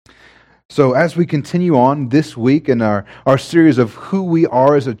So as we continue on this week in our series of who we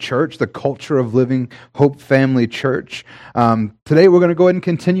are as a church, the culture of Living Hope Family Church, today we're going to go ahead and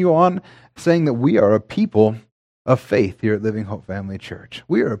continue on saying that we are a people of faith here at Living Hope Family Church.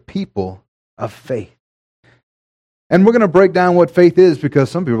 We are a people of faith. And we're going to break down what faith is, because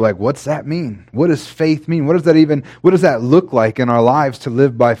some people are like, what's that mean? What does faith mean? What does that look like in our lives to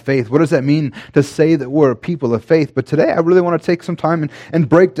live by faith? What does that mean to say that we're a people of faith? But today I really want to take some time and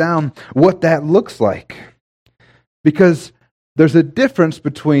break down what that looks like. Because there's a difference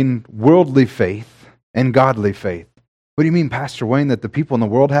between worldly faith and godly faith. What do you mean, Pastor Wayne, that the people in the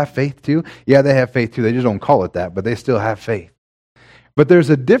world have faith too? Yeah, they have faith too. They just don't call it that, but they still have faith. But there's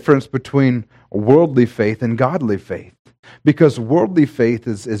a difference between worldly faith and godly faith, because worldly faith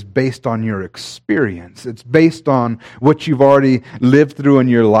is based on your experience. It's based on what you've already lived through in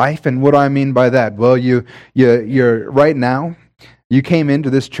your life. And what do I mean by that? Well, you're right now, you came into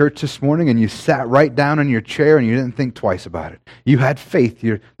this church this morning and you sat right down in your chair and you didn't think twice about it. You had faith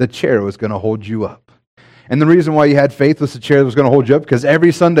the chair was going to hold you up. And the reason why you had faith was the chair that was going to hold you up, because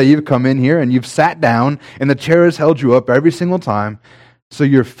every Sunday you've come in here and you've sat down and the chair has held you up every single time. So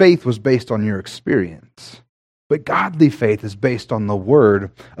your faith was based on your experience. But godly faith is based on the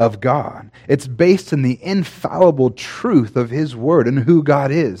Word of God. It's based in the infallible truth of His Word and who God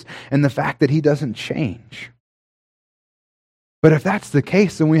is, and the fact that He doesn't change. But if that's the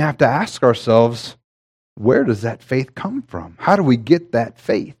case, then we have to ask ourselves, where does that faith come from? How do we get that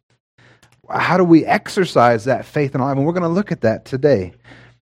faith? How do we exercise that faith in our life? And we're going to look at that today.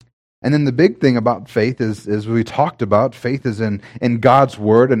 And then the big thing about faith is, as we talked about, faith is in God's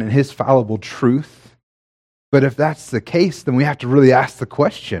Word and in His fallible truth. But if that's the case, then we have to really ask the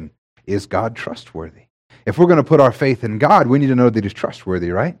question, is God trustworthy? If we're going to put our faith in God, we need to know that He's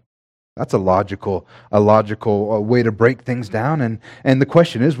trustworthy, right? That's a logical way to break things down. And the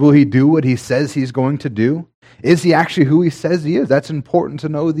question is, will He do what He says He's going to do? Is He actually who He says He is? That's important to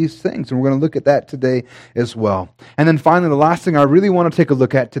know these things, and we're going to look at that today as well. And then finally, the last thing I really want to take a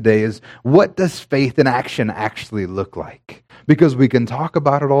look at today is, what does faith in action actually look like? Because we can talk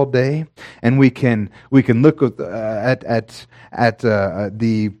about it all day, and we can look at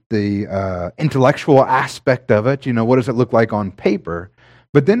the intellectual aspect of it. You know, what does it look like on paper?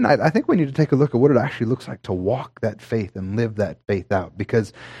 But then I think we need to take a look at what it actually looks like to walk that faith and live that faith out,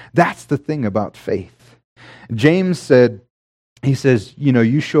 because that's the thing about faith. James says,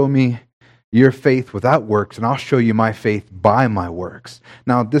 you show me your faith without works, and I'll show you my faith by my works.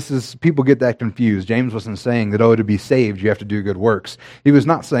 Now, people get that confused. James wasn't saying that, to be saved, you have to do good works. He was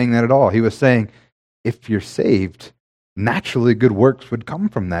not saying that at all. He was saying, if you're saved, naturally good works would come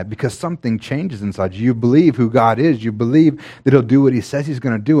from that, because something changes inside you. You believe who God is. You believe that He'll do what He says He's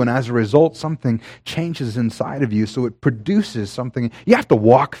going to do. And as a result, something changes inside of you. So it produces something. You have to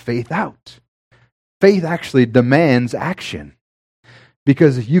walk faith out. Faith actually demands action.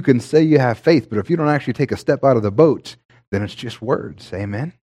 Because you can say you have faith, but if you don't actually take a step out of the boat, then it's just words.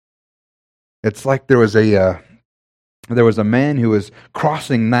 Amen? It's like there was a man who was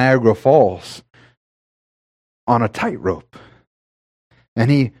crossing Niagara Falls on a tightrope. And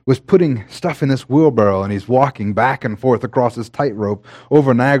he was putting stuff in this wheelbarrow, and he's walking back and forth across this tightrope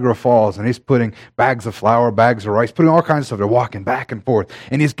over Niagara Falls, and he's putting bags of flour, bags of rice, putting all kinds of stuff. They're walking back and forth.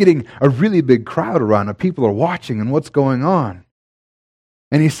 And he's getting a really big crowd around him. People are watching and what's going on.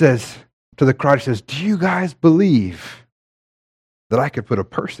 And he says to the crowd, he says, do you guys believe that I could put a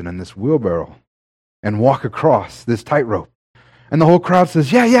person in this wheelbarrow and walk across this tightrope? And the whole crowd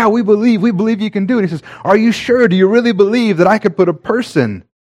says, yeah, we believe you can do it. He says, are you sure? Do you really believe that I could put a person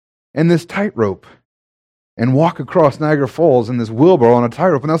in this tightrope and walk across Niagara Falls in this wheelbarrow on a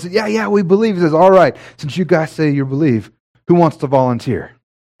tightrope? And they'll say, yeah, we believe. He says, all right, since you guys say you believe, who wants to volunteer?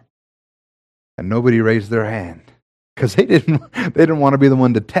 And nobody raised their hand, because they didn't want to be the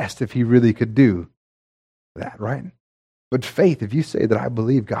one to test if he really could do that, right? But faith, if you say that I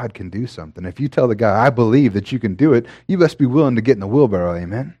believe God can do something, if you tell the guy, I believe that you can do it, you must be willing to get in the wheelbarrow,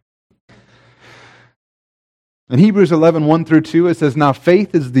 amen? In Hebrews 11, 1-2, it says, now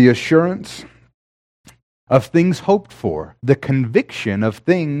faith is the assurance of things hoped for, the conviction of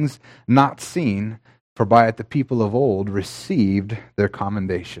things not seen, for by it the people of old received their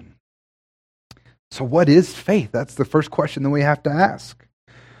commendation. So what is faith? That's the first question that we have to ask.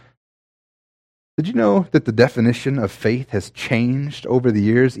 Did you know that the definition of faith has changed over the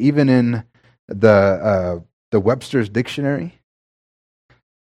years, even in the Webster's Dictionary?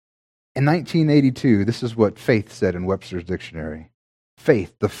 In 1982, this is what faith said in Webster's Dictionary.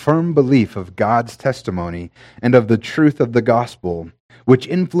 Faith, the firm belief of God's testimony and of the truth of the gospel, which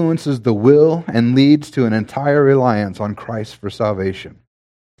influences the will and leads to an entire reliance on Christ for salvation.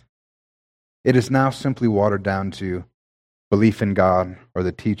 It is now simply watered down to belief in God or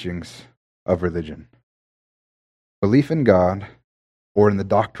the teachings of religion. Belief in God or in the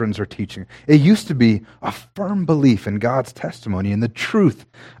doctrines or teaching. It used to be a firm belief in God's testimony and the truth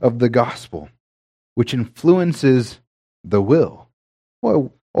of the gospel, which influences the will.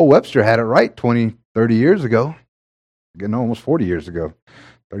 Well, Webster had it right 20, 30 years ago. Again, almost 40 years ago.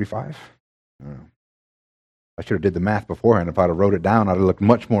 35? I don't know. I should have did the math beforehand. If I'd have wrote it down, I'd have looked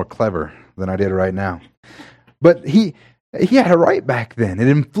much more clever than I did right now. But he had it right back then. It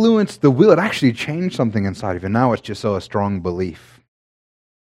influenced the will. It actually changed something inside of you. Now it's just a strong belief.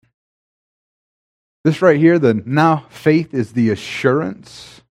 This right here, now faith is the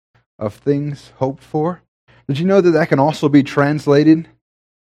assurance of things hoped for. Did you know that can also be translated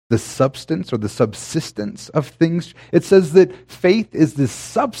the substance or the subsistence of things? It says that faith is the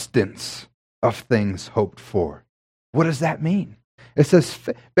substance of things hoped for. What does that mean? It says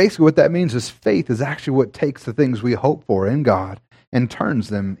basically what that means is faith is actually what takes the things we hope for in God and turns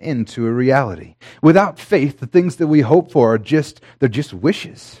them into a reality. Without faith, the things that we hope for they're just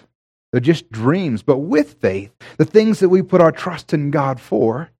wishes. They're just dreams. But with faith, the things that we put our trust in God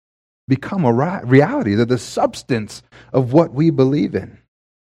for become a reality. They're the substance of what we believe in.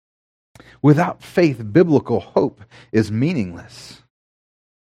 Without faith, biblical hope is meaningless.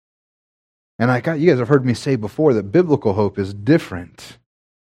 And you guys have heard me say before that biblical hope is different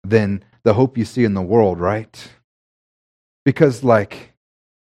than the hope you see in the world, right? Because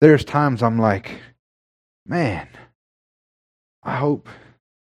there's times I'm like, man, I hope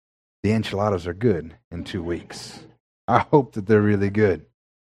the enchiladas are good in 2 weeks. I hope that they're really good.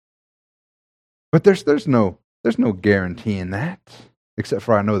 But there's no guarantee in that, except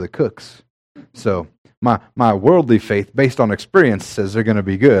for I know the cooks. So my worldly faith, based on experience, says they're going to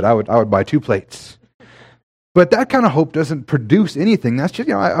be good. I would buy 2 plates. But that kind of hope doesn't produce anything. That's just,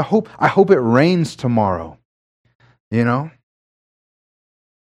 I hope it rains tomorrow. I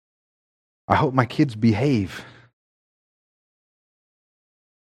hope my kids behave.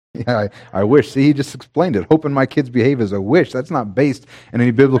 Yeah, I wish. See, he just explained it. Hoping my kids behave is a wish. That's not based in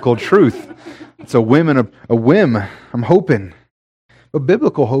any biblical truth. It's a whim and a whim. I'm hoping. But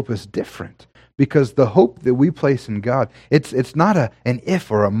biblical hope is different because the hope that we place in God, it's not an if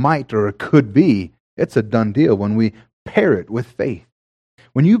or a might or a could be. It's a done deal when we pair it with faith.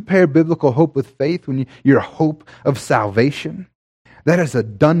 When you pair biblical hope with faith, your hope of salvation, that is a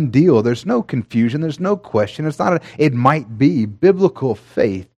done deal. There's no confusion. There's no question. It's not it might be. Biblical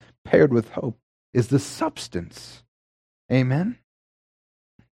faith paired with hope is the substance. Amen?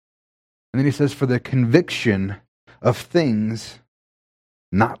 And then he says, for the conviction of things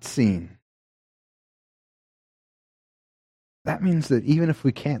not seen. That means that even if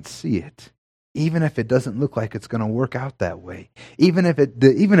we can't see it, even if it doesn't look like it's going to work out that way, even if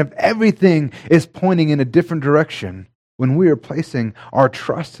everything is pointing in a different direction, when we are placing our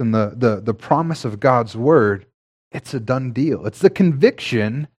trust in the promise of God's word, it's a done deal. It's the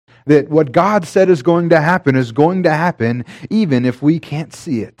conviction that what God said is going to happen even if we can't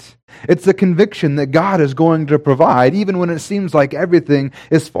see it. It's the conviction that God is going to provide even when it seems like everything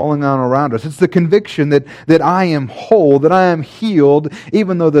is falling on around us. It's the conviction that I am whole, that I am healed,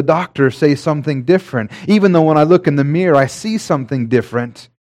 even though the doctors say something different. Even though when I look in the mirror I see something different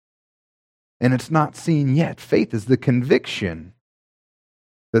and it's not seen yet. Faith is the conviction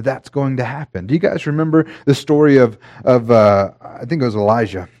that that's going to happen. Do you guys remember the story of I think it was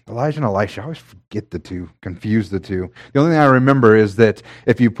Elijah and Elisha? I always forget the two, confuse the two. The only thing I remember is that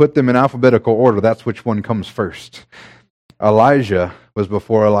if you put them in alphabetical order, that's which one comes first. Elijah was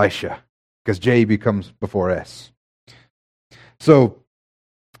before Elisha, because J becomes before S. So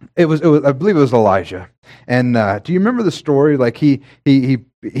it was I believe it was Elijah. And do you remember the story? Like he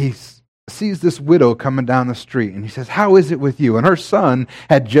sees this widow coming down the street, and he says, "How is it with you?" And her son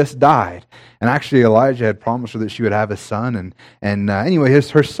had just died. And actually, Elijah had promised her that she would have a son. And anyway,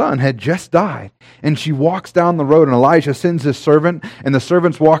 her son had just died. And she walks down the road, and Elijah sends his servant, and the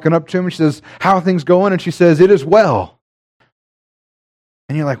servant's walking up to him, and she says, "How are things going?" And she says, "It is well."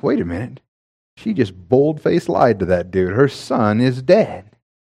 And you're like, wait a minute. She just bold-faced lied to that dude. Her son is dead.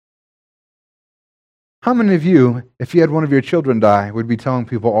 How many of you, if you had one of your children die, would be telling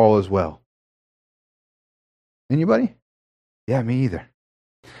people all is well? Anybody? Yeah, me either.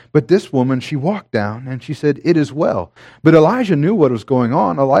 But this woman, she walked down and she said, "It is well." But Elijah knew what was going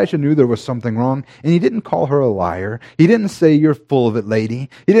on. Elijah knew there was something wrong, and he didn't call her a liar. He didn't say, "You're full of it, lady."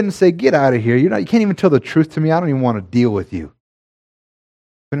 He didn't say, "Get out of here. You can't even tell the truth to me. I don't even want to deal with you."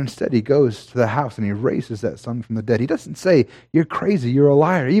 But instead, he goes to the house and he raises that son from the dead. He doesn't say, "You're crazy. You're a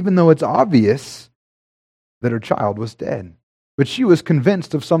liar," even though it's obvious that her child was dead. But she was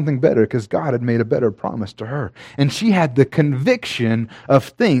convinced of something better because God had made a better promise to her. And she had the conviction of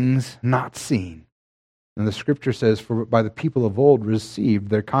things not seen. And the scripture says, for by the people of old received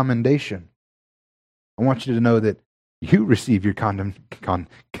their commendation. I want you to know that you receive your commendation,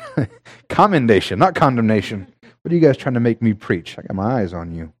 not condemnation. What are you guys trying to make me preach? I got my eyes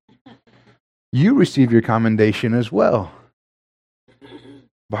on you. You receive your commendation as well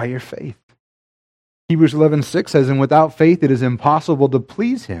by your faith. Hebrews 11:6 says, and without faith it is impossible to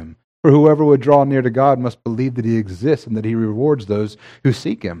please him. For whoever would draw near to God must believe that he exists and that he rewards those who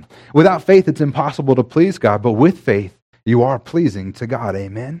seek him. Without faith it's impossible to please God, but with faith you are pleasing to God.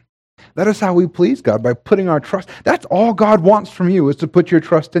 Amen? That is how we please God, by putting our trust. That's all God wants from you, is to put your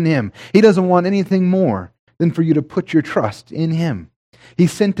trust in him. He doesn't want anything more than for you to put your trust in him. He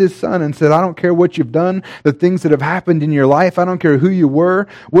sent his son and said, I don't care what you've done, the things that have happened in your life. I don't care who you were,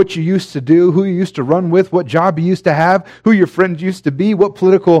 what you used to do, who you used to run with, what job you used to have, who your friends used to be, what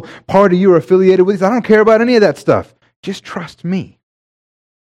political party you were affiliated with. I don't care about any of that stuff. Just trust me.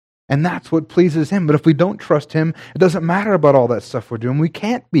 And that's what pleases him. But if we don't trust him, it doesn't matter about all that stuff we're doing. We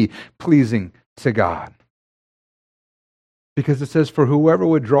can't be pleasing to God. Because it says, for whoever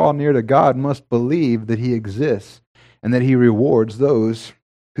would draw near to God must believe that he exists and that he rewards those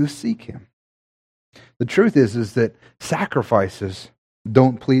who seek him. The truth is that sacrifices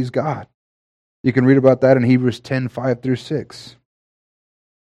don't please God. You can read about that in Hebrews 10:5-6.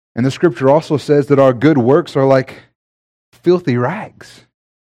 And the scripture also says that our good works are like filthy rags.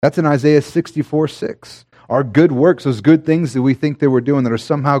 That's in Isaiah 64:6. Our good works, those good things that we think that we're doing that are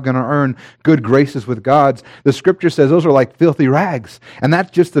somehow going to earn good graces with God, the scripture says those are like filthy rags. And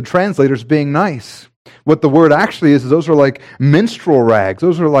that's just the translators being nice. What the word actually is those are like menstrual rags.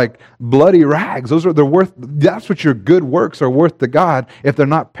 Those are like bloody rags. That's what your good works are worth to God if they're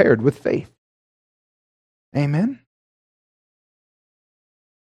not paired with faith. Amen?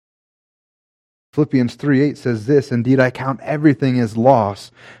 Philippians 3:8 says this, indeed I count everything as loss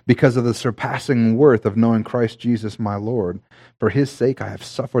because of the surpassing worth of knowing Christ Jesus my Lord. For his sake I have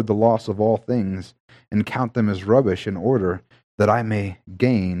suffered the loss of all things and count them as rubbish in order that I may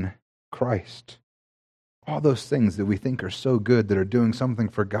gain Christ. All those things that we think are so good, that are doing something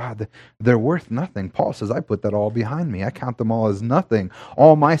for God, they're worth nothing. Paul says, I put that all behind me. I count them all as nothing.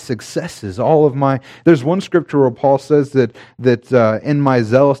 All my successes, There's one scripture where Paul says that in my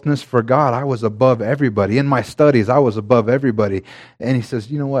zealousness for God, I was above everybody. In my studies, I was above everybody. And he says,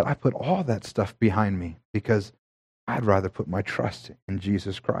 you know what? I put all that stuff behind me because I'd rather put my trust in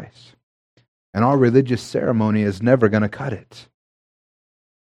Jesus Christ. And our religious ceremony is never going to cut it.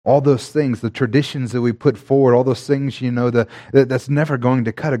 All those things, the traditions that we put forward, all those things, that's never going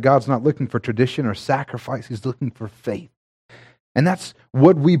to cut it. God's not looking for tradition or sacrifice. He's looking for faith. And that's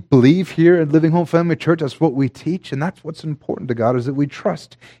what we believe here at Living Hope Family Church. That's what we teach. And that's what's important to God, is that we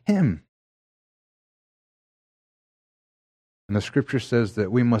trust him. And the scripture says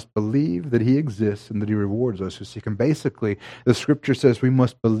that we must believe that he exists and that he rewards those who seek him. Basically, the scripture says we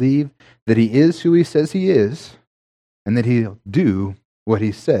must believe that he is who he says he is and that he'll do what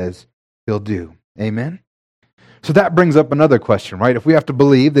he says he'll do. Amen? So that brings up another question, right? If we have to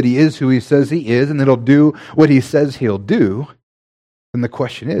believe that he is who he says he is and that he'll do what he says he'll do, then the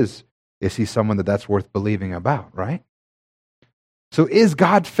question is he someone that's worth believing about, right? So is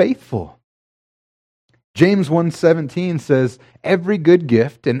God faithful? James 1:17 says, every good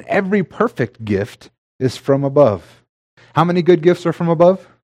gift and every perfect gift is from above. How many good gifts are from above?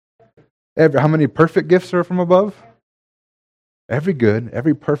 How many perfect gifts are from above? Every good,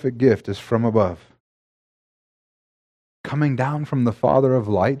 every perfect gift is from above, coming down from the Father of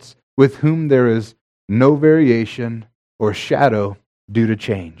lights, with whom there is no variation or shadow due to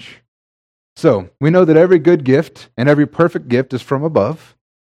change. So, we know that every good gift and every perfect gift is from above.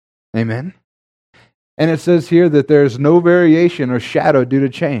 Amen? And it says here that there is no variation or shadow due to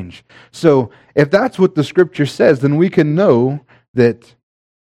change. So, if that's what the scripture says, then we can know that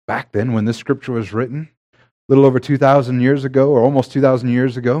back then when this scripture was written, a little over 2,000 years ago, or almost 2,000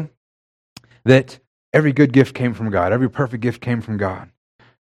 years ago, that every good gift came from God. Every perfect gift came from God.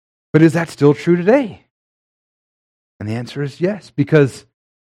 But is that still true today? And the answer is yes, because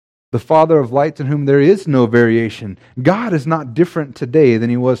the Father of lights in whom there is no variation, God is not different today than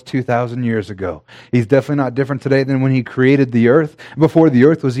he was 2,000 years ago. He's definitely not different today than when he created the earth. Before the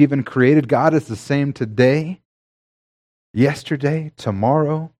earth was even created, God is the same today, yesterday,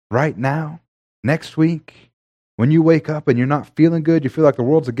 tomorrow, right now, next week. When you wake up and you're not feeling good, you feel like the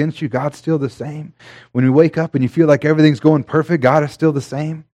world's against you, God's still the same. When you wake up and you feel like everything's going perfect, God is still the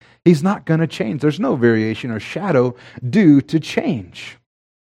same. He's not going to change. There's no variation or shadow due to change.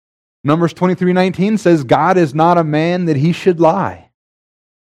 Numbers 23:19 says, God is not a man that he should lie,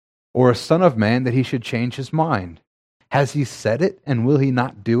 or a son of man that he should change his mind. Has he said it, and will he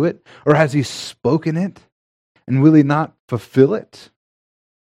not do it? Or has he spoken it, and will he not fulfill it?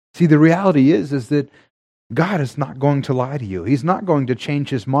 See, the reality is that God is not going to lie to you. He's not going to change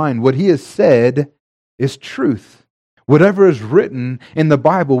his mind. What he has said is truth. Whatever is written in the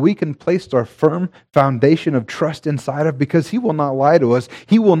Bible, we can place our firm foundation of trust inside of, because he will not lie to us.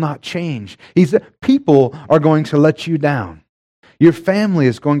 He will not change. People are going to let you down. Your family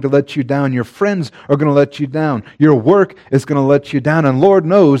is going to let you down. Your friends are going to let you down. Your work is going to let you down. And Lord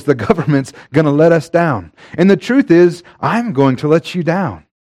knows the government's going to let us down. And the truth is, I'm going to let you down.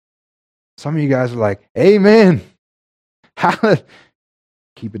 Some of you guys are like, amen.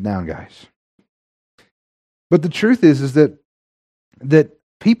 Keep it down, guys. But the truth is that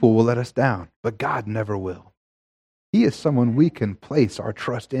people will let us down, but God never will. He is someone we can place our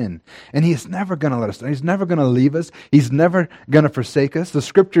trust in. And he is never going to let us down. He's never going to leave us. He's never going to forsake us. The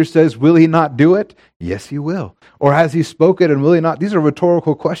scripture says, will he not do it? Yes, he will. Or has he spoken and will he not? These are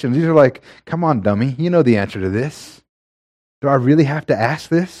rhetorical questions. These are like, come on, dummy. You know the answer to this. Do I really have to ask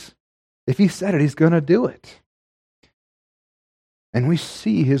this? If he said it, he's going to do it. And we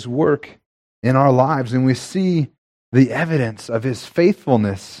see his work in our lives, and we see the evidence of his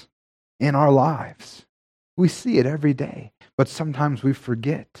faithfulness in our lives. We see it every day, but sometimes we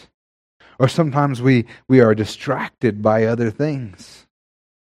forget. Or sometimes we are distracted by other things.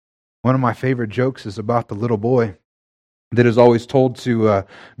 One of my favorite jokes is about the little boy that is always told to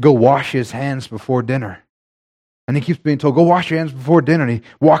go wash his hands before dinner. And he keeps being told, go wash your hands before dinner. And he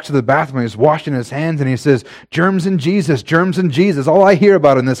walks to the bathroom and he's washing his hands and he says, germs in Jesus, germs in Jesus. All I hear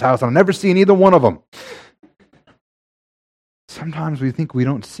about in this house, I've never seen either one of them. Sometimes we think we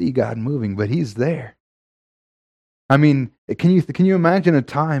don't see God moving, but he's there. I mean, can you imagine a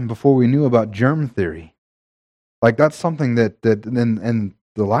time before we knew about germ theory? Like that's something that in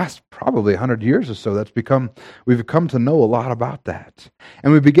the last probably 100 years or so, we've come to know a lot about that.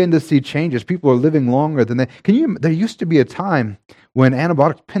 And we begin to see changes. People are living longer than there used to be a time when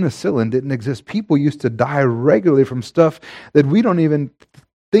antibiotics, penicillin didn't exist. People used to die regularly from stuff that we don't even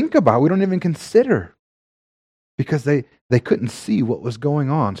think about, we don't even consider. Because they couldn't see what was going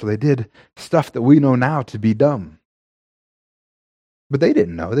on. So they did stuff that we know now to be dumb. But they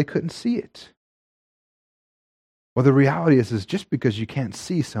didn't know. They couldn't see it. Well, the reality is just because you can't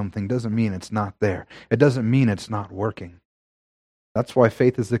see something doesn't mean it's not there. It doesn't mean it's not working. That's why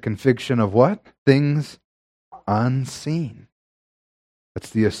faith is the conviction of what? Things unseen. It's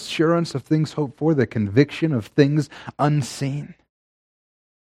the assurance of things hoped for, the conviction of things unseen.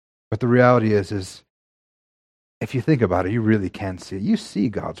 But the reality is if you think about it, you really can see it. You see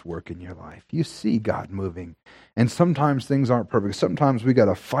God's work in your life. You see God moving. And sometimes things aren't perfect. Sometimes we got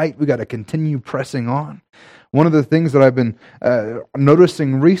to fight. We got to continue pressing on. One of the things that I've been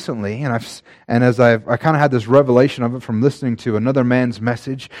noticing recently, and I kind of had this revelation of it from listening to another man's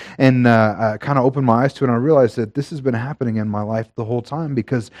message, and I kind of opened my eyes to it, and I realized that this has been happening in my life the whole time,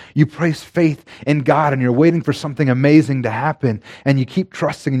 because you place faith in God, and you're waiting for something amazing to happen, and you keep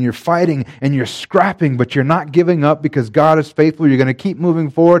trusting, and you're fighting, and you're scrapping, but you're not giving up because God is faithful. You're going to keep moving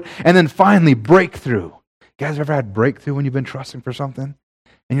forward, and then finally breakthrough. You guys ever had breakthrough when you've been trusting for something?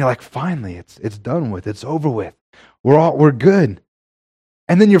 And you're like, finally, it's done with. It's over with. We're good.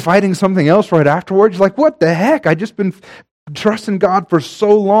 And then you're fighting something else right afterwards. You're like, what the heck? I just been trusting God for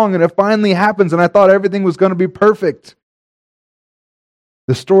so long, and it finally happens, and I thought everything was going to be perfect.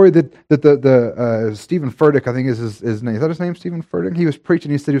 The story that Stephen Furtick, I think is his name. Is that his name, Stephen Furtick? He was preaching.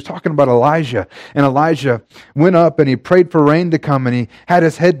 He said he was talking about Elijah. And Elijah went up and he prayed for rain to come, and he had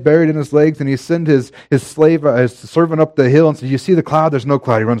his head buried in his legs, and he sent his slave, his servant up the hill and said, you see the cloud? There's no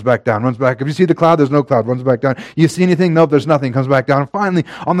cloud. He runs back down, runs back. If you see the cloud, there's no cloud, runs back down. You see anything? Nope, there's nothing. Comes back down. And finally,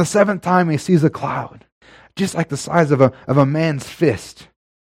 on the seventh time, he sees a cloud, just like the size of a man's fist.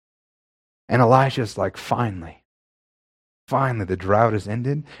 And Elijah's like, finally, the drought is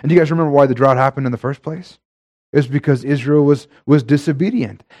ended. And do you guys remember why the drought happened in the first place? It was because Israel was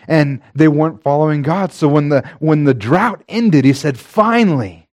disobedient and they weren't following God. So when the drought ended, he said,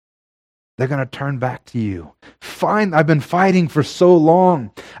 finally, they're going to turn back to you. Fine, I've been fighting for so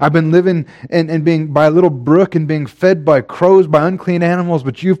long. I've been living and being by a little brook and being fed by crows, by unclean animals,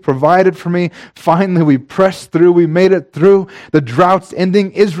 but you've provided for me. Finally, we pressed through. We made it through. The drought's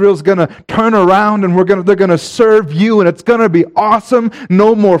ending. Israel's going to turn around and they're going to serve you, and it's going to be awesome.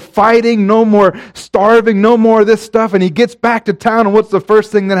 No more fighting, no more starving, no more of this stuff. And he gets back to town, and what's the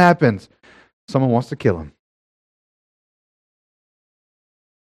first thing that happens? Someone wants to kill him.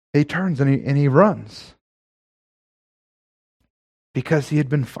 He turns and he runs. because he had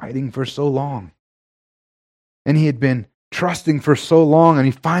been fighting for so long. And he had been trusting for so long, and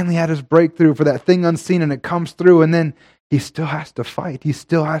he finally had his breakthrough for that thing unseen, and it comes through, and then he still has to fight. He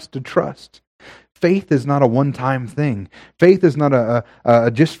still has to trust. Faith is not a one-time thing. Faith is not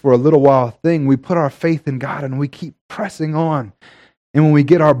a just for a little while thing. We put our faith in God and we keep pressing on. And when we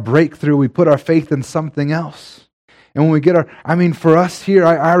get our breakthrough, we put our faith in something else. And when we get for us here,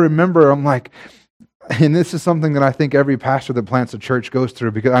 I remember, I'm like, and this is something that I think every pastor that plants a church goes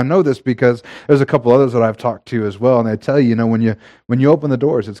through, because I know this because there's a couple others that I've talked to as well, and they tell you, when you open the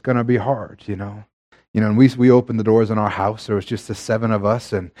doors, it's going to be hard, and we opened the doors in our house. There was just the 7 of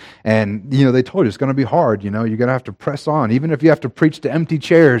us, and they told you it's going to be hard. You're going to have to press on, even if you have to preach to empty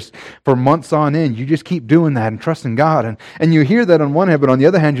chairs for months on end. You just keep doing that and trusting God, and you hear that on one hand, but on the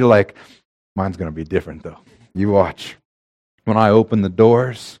other hand, you're like, mine's going to be different though. You watch. When I open the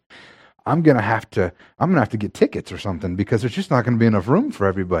doors, I'm gonna have to get tickets or something, because there's just not going to be enough room for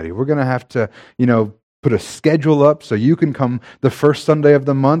everybody. We're going to have to, put a schedule up so you can come the first Sunday of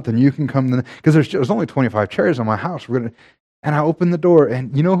the month, and you can come because there's only 25 chairs in my house. And I opened the door,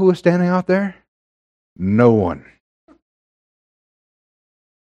 and you know who was standing out there? No one.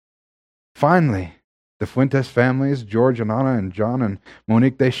 Finally, the Fuentes families, George and Anna and John and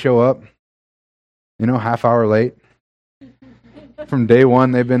Monique, they show up. Half hour late. From day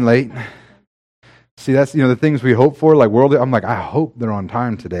one, they've been late. See, that's the things we hope for, like worldly. I'm like, I hope they're on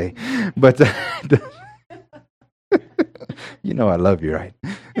time today, but I love you, right?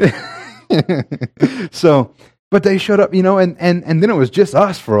 So, but they showed up, and then it was just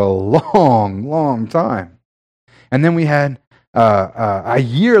us for a long, long time, and then we had a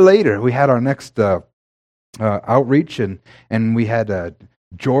year later, we had our next outreach, and we had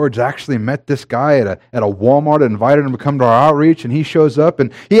George actually met this guy at a Walmart and invited him to come to our outreach, and he shows up,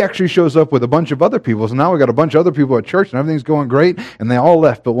 and he actually shows up with a bunch of other people. So now we got a bunch of other people at church, and everything's going great, and they all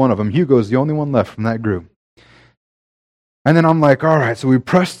left but one of them. Hugo's the only one left from that group. And then I'm like, all right, so we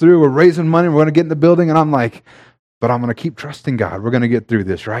press through, we're raising money, we're going to get in the building, and I'm like, but I'm going to keep trusting God. We're going to get through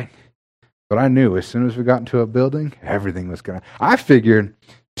this, right? But I knew as soon as we got into a building, everything was going to... I figured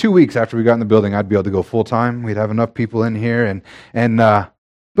 2 weeks after we got in the building, I'd be able to go full-time. We'd have enough people in here,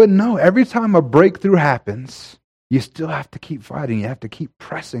 but no, every time a breakthrough happens, you still have to keep fighting. You have to keep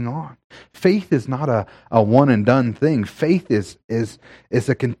pressing on. Faith is not a one-and-done thing. Faith is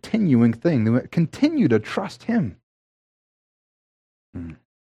a continuing thing. Continue to trust Him.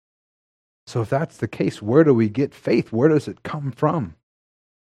 So if that's the case, where do we get faith? Where does it come from?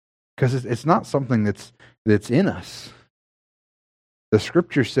 Because it's not something that's in us. The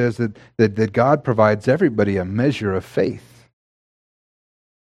Scripture says that God provides everybody a measure of faith.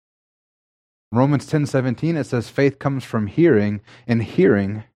 Romans 10:17, it says, faith comes from hearing, and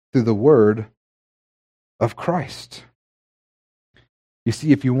hearing through the word of Christ. You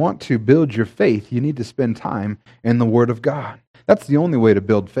see, if you want to build your faith, you need to spend time in the Word of God. That's the only way to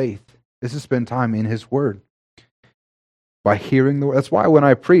build faith, is to spend time in His Word. By hearing the Word. That's why when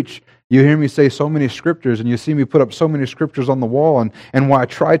I preach, you hear me say so many scriptures, and you see me put up so many scriptures on the wall, and why I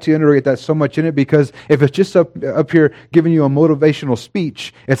try to integrate that so much in it, because if it's just up here giving you a motivational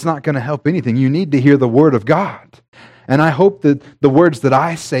speech, it's not going to help anything. You need to hear the Word of God. And I hope that the words that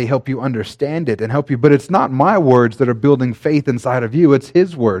I say help you understand it and help you, but it's not my words that are building faith inside of you, it's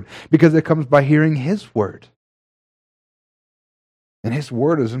His Word, because it comes by hearing His Word. And His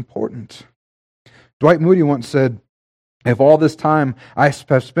Word is important. Dwight Moody once said, if all this time I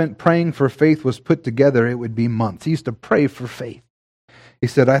have spent praying for faith was put together, it would be months. He used to pray for faith. He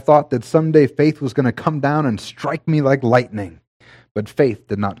said, I thought that someday faith was going to come down and strike me like lightning, but faith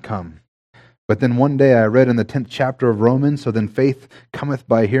did not come. But then one day I read in the 10th chapter of Romans, so then faith cometh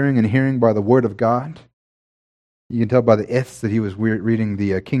by hearing, and hearing by the word of God. You can tell by the ifs that he was reading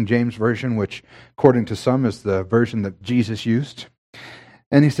the King James Version, which according to some is the version that Jesus used.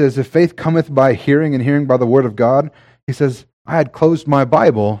 And he says, if faith cometh by hearing, and hearing by the word of God, he says, I had closed my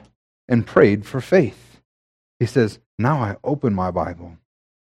Bible and prayed for faith. He says, now I open my Bible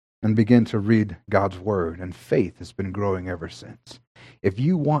and begin to read God's Word, and faith has been growing ever since. If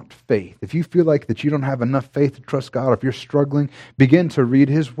you want faith, if you feel like that you don't have enough faith to trust God, if you're struggling, begin to read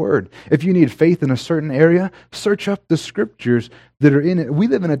His Word. If you need faith in a certain area, search up the Scriptures that are in it. We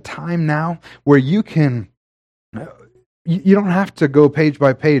live in a time now where you can, you don't have to go page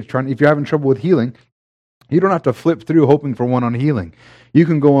by page if you're having trouble with healing. You don't have to flip through hoping for one on healing. You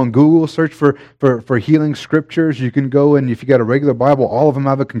can go on Google, search for healing scriptures. You can go, and if you got a regular Bible, all of them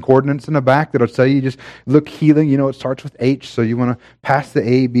have a concordance in the back that'll tell you just look healing. It starts with H, so you want to pass the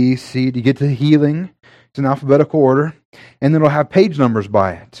A, B, C to get to healing. It's in alphabetical order, and then it'll have page numbers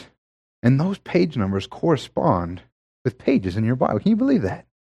by it. And those page numbers correspond with pages in your Bible. Can you believe that?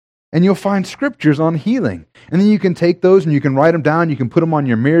 And you'll find scriptures on healing. And then you can take those and you can write them down. You can put them on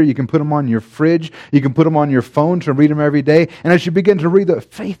your mirror. You can put them on your fridge. You can put them on your phone to read them every day. And as you begin to read, the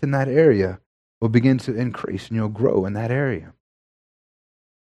faith in that area will begin to increase and you'll grow in that area.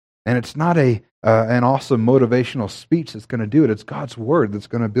 And it's not an awesome motivational speech that's going to do it. It's God's word that's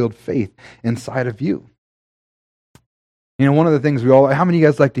going to build faith inside of you. You know, one of the things how many of you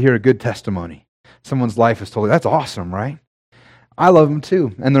guys like to hear a good testimony? Someone's life is totally, that's awesome, right? I love them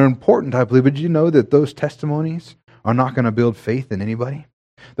too, and they're important, I believe. But did you know that those testimonies are not going to build faith in anybody?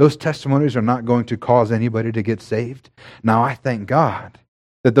 Those testimonies are not going to cause anybody to get saved. Now, I thank God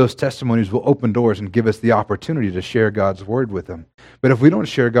that those testimonies will open doors and give us the opportunity to share God's word with them. But if we don't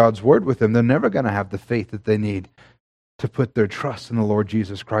share God's word with them, they're never going to have the faith that they need to put their trust in the Lord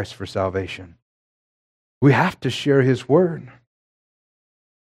Jesus Christ for salvation. We have to share His word.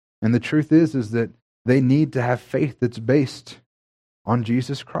 And the truth is that they need to have faith that's based on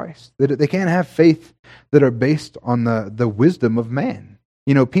Jesus Christ. They can't have faith that are based on the wisdom of man.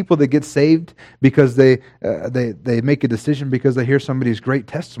 You know, people that get saved because they make a decision because they hear somebody's great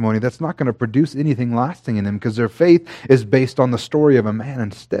testimony, that's not going to produce anything lasting in them because their faith is based on the story of a man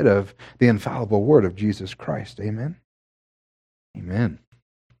instead of the infallible word of Jesus Christ. Amen? Amen.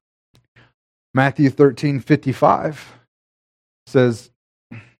 Matthew 13:55 says,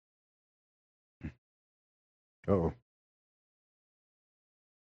 oh,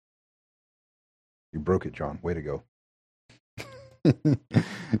 you broke it, John. Way to go.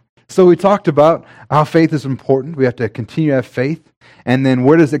 So we talked about how faith is important. We have to continue to have faith. And then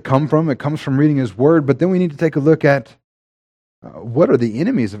where does it come from? It comes from reading His word. But then we need to take a look at what are the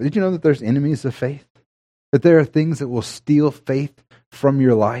enemies of it. Did you know that there's enemies of faith? That there are things that will steal faith from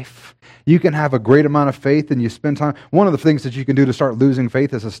your life. You can have a great amount of faith and you spend time. One of the things that you can do to start losing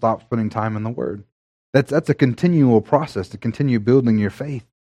faith is to stop spending time in the Word. That's a continual process to continue building your faith.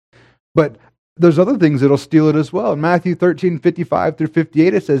 But there's other things that'll steal it as well. In Matthew 13:55 through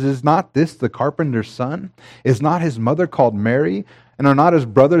 58, it says, "Is not this the carpenter's son? Is not his mother called Mary? And are not his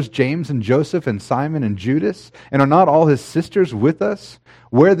brothers James and Joseph and Simon and Judas? And are not all his sisters with us?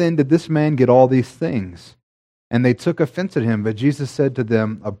 Where then did this man get all these things?" And they took offense at him. But Jesus said to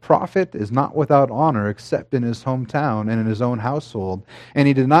them, "A prophet is not without honor except in his hometown and in his own household. And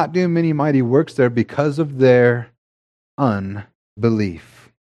he did not do many mighty works there because of their unbelief."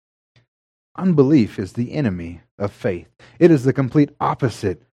 Unbelief is the enemy of faith. It is the complete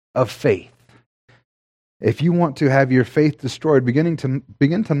opposite of faith. If you want to have your faith destroyed, begin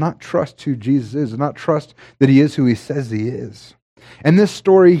to not trust who Jesus is, and not trust that He is who He says He is. And this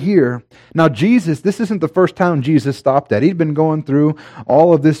story here, now Jesus, this isn't the first town Jesus stopped at. He'd been going through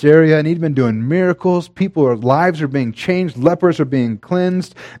all of this area and he'd been doing miracles. People's lives are being changed. Lepers are being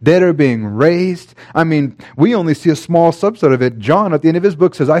cleansed. Dead are being raised. I mean, we only see a small subset of it. John, at the end of his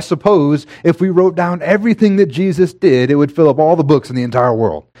book, says, "I suppose if we wrote down everything that Jesus did, it would fill up all the books in the entire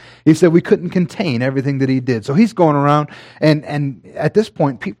world." He said we couldn't contain everything that He did. So He's going around and at this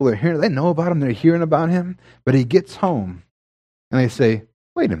point, people are hearing, they know about Him, they're hearing about Him, but He gets home. And they say,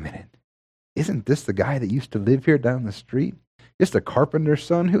 "Wait a minute, isn't this the guy that used to live here down the street? Just a carpenter's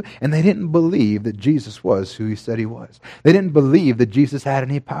son?" And they didn't believe that Jesus was who He said He was. They didn't believe that Jesus had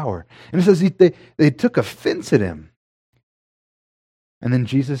any power. And it says they took offense at Him. And then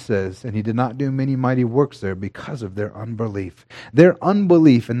Jesus says, "And He did not do many mighty works there because of their unbelief." Their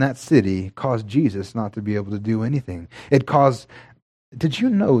unbelief in that city caused Jesus not to be able to do anything. Did you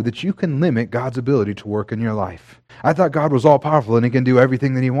know that you can limit God's ability to work in your life? I thought God was all powerful and He can do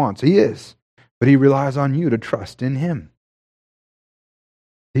everything that He wants. He is. But He relies on you to trust in Him.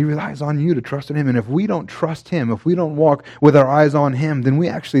 He relies on you to trust in Him. And if we don't trust Him, if we don't walk with our eyes on Him, then we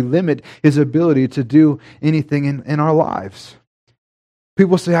actually limit His ability to do anything in our lives.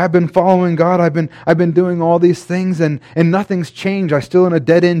 People say, "I've been following God, I've been doing all these things and nothing's changed. I'm still in a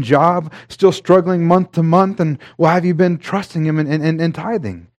dead-end job, still struggling month to month." And, "Well, have you been trusting Him and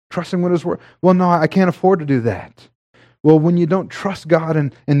tithing? Trusting what His word?" "Well, no, I can't afford to do that." Well, when you don't trust God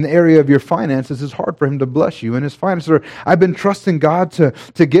in the area of your finances, it's hard for Him to bless you in His finances. Or, "I've been trusting God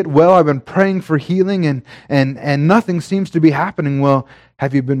to get well. I've been praying for healing and nothing seems to be happening." Well,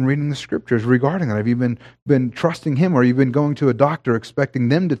 have you been reading the Scriptures regarding that? Have you been trusting Him, or have you been going to a doctor expecting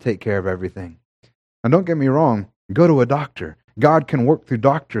them to take care of everything? Now, don't get me wrong. Go to a doctor. God can work through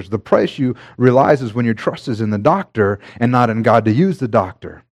doctors. The price you realize is when your trust is in the doctor and not in God to use the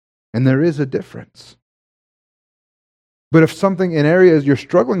doctor. And there is a difference. But if something in areas you're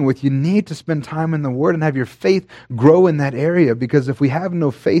struggling with, you need to spend time in the Word and have your faith grow in that area. Because if we have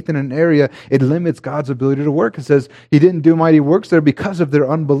no faith in an area, it limits God's ability to work. It says He didn't do mighty works there because of their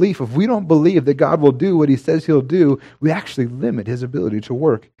unbelief. If we don't believe that God will do what He says He'll do, we actually limit His ability to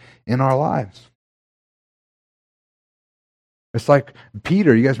work in our lives. It's like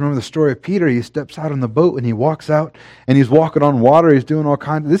Peter. You guys remember the story of Peter? He steps out on the boat and he walks out and he's walking on water. He's doing all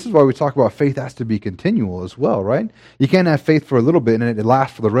kinds of... This is why we talk about faith has to be continual as well, right? You can't have faith for a little bit and it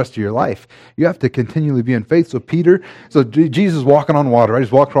lasts for the rest of your life. You have to continually be in faith. So Jesus is walking on water, right?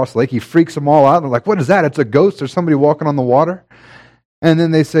 He's walking across the lake. He freaks them all out. They're like, what is that? It's a ghost or somebody walking on the water? And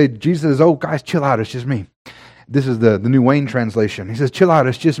then they say, Jesus says, oh, guys, chill out. It's just me. This is the New Wayne translation. He says, chill out.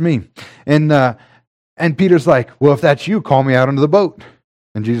 It's just me. And Peter's like, well, if that's you, call me out onto the boat.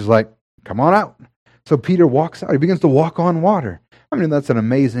 And Jesus is like, come on out. So Peter walks out. He begins to walk on water. I mean, that's an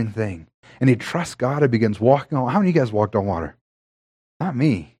amazing thing. And he trusts God. He begins walking on. How many of you guys walked on water? Not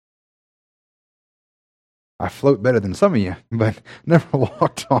me. I float better than some of you, but never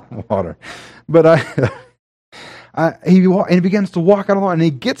walked on water. But he begins to walk out on water, and he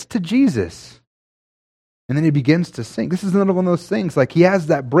gets to Jesus. And then he begins to sink. This is another one of those things, like he has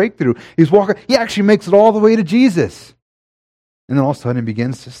that breakthrough. He's walking, he actually makes it all the way to Jesus. And then all of a sudden he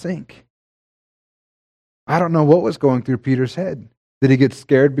begins to sink. I don't know what was going through Peter's head. Did he get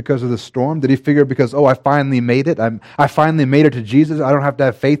scared because of the storm? Did he figure because, I finally made it. I finally made it to Jesus. I don't have to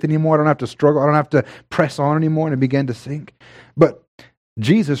have faith anymore. I don't have to struggle. I don't have to press on anymore. And he began to sink. But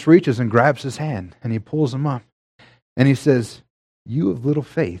Jesus reaches and grabs his hand and he pulls him up. And he says, you of little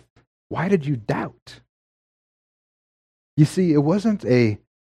faith, why did you doubt? You see, it wasn't a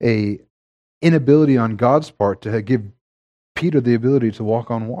inability on God's part to give Peter the ability to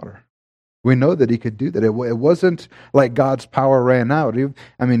walk on water. We know that he could do that. It wasn't like God's power ran out.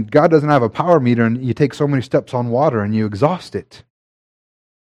 God doesn't have a power meter and you take so many steps on water and you exhaust it.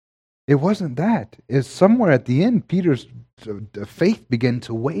 It wasn't that. It's somewhere at the end, Peter's faith began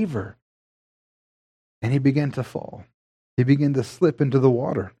to waver. And he began to fall. He began to slip into the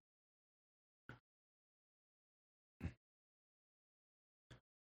water.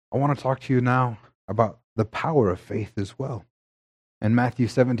 I want to talk to you now about the power of faith as well. In Matthew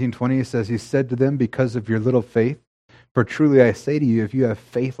 17:20, it says, he said to them, because of your little faith, for truly I say to you, if you have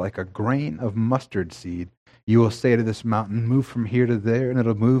faith like a grain of mustard seed, you will say to this mountain, move from here to there, and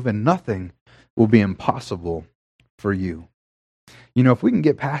it'll move, and nothing will be impossible for you. You know, if we can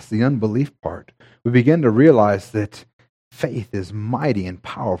get past the unbelief part, we begin to realize that faith is mighty and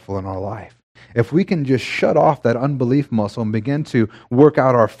powerful in our life. If we can just shut off that unbelief muscle and begin to work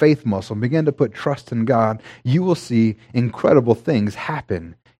out our faith muscle and begin to put trust in God, you will see incredible things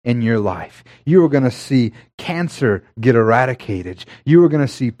happen in your life. You are going to see cancer get eradicated. You are going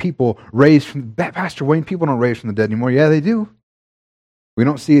to see people raised from... Pastor Wayne, people don't raise from the dead anymore. Yeah, they do. We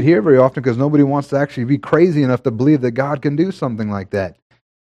don't see it here very often because nobody wants to actually be crazy enough to believe that God can do something like that.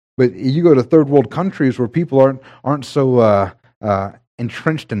 But you go to third world countries where people aren't so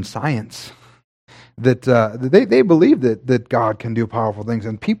entrenched in science, that they believe that God can do powerful things,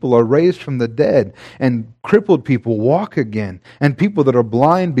 and people are raised from the dead, and crippled people walk again, and people that are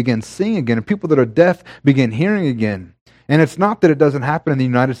blind begin seeing again, and people that are deaf begin hearing again. And it's not that it doesn't happen in the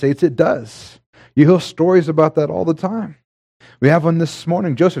United States, it does. You hear stories about that all the time. We have one this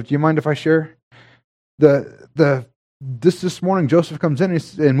morning. Joseph, do you mind if I share? This morning, Joseph comes in,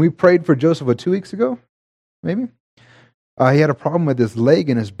 and we prayed for Joseph 2 weeks ago, maybe? He had a problem with his leg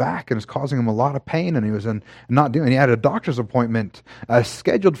and his back, and it's causing him a lot of pain, and he was not doing. He had a doctor's appointment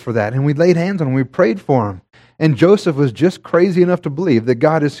scheduled for that, and we laid hands on him. We prayed for him, and Joseph was just crazy enough to believe that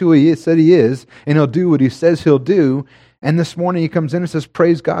God is who He is, said He is, and He'll do what He says He'll do. And this morning he comes in and says,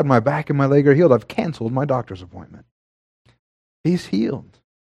 "Praise God, my back and my leg are healed. I've canceled my doctor's appointment." He's healed.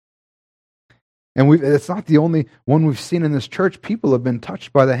 And it's not the only one we've seen in this church. People have been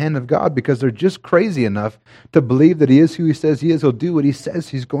touched by the hand of God because they're just crazy enough to believe that He is who He says He is. He'll do what He says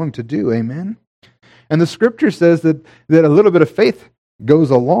He's going to do. Amen? And the Scripture says that a little bit of faith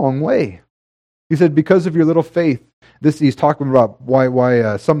goes a long way. He said, because of your little faith, he's talking about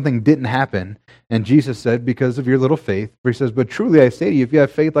why something didn't happen. And Jesus said, because of your little faith. He says, but truly I say to you, if you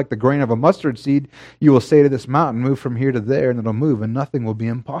have faith like the grain of a mustard seed, you will say to this mountain, move from here to there, and it'll move, and nothing will be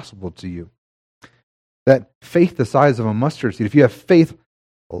impossible to you. That faith the size of a mustard seed, if you have faith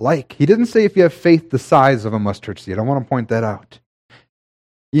He didn't say if you have faith the size of a mustard seed. I want to point that out.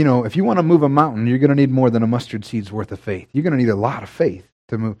 You know, if you want to move a mountain, you're going to need more than a mustard seed's worth of faith. You're going to need a lot of faith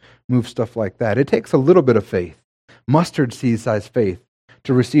to move stuff like that. It takes a little bit of faith, mustard seed size faith,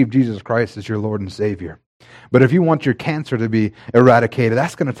 to receive Jesus Christ as your Lord and Savior. But if you want your cancer to be eradicated,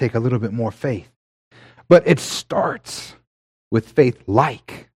 that's going to take a little bit more faith. But it starts with faith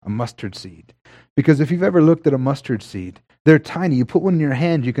like a mustard seed. Because if you've ever looked at a mustard seed, they're tiny. You put one in your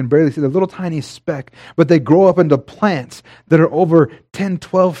hand, you can barely see the little tiny speck, but they grow up into plants that are over 10,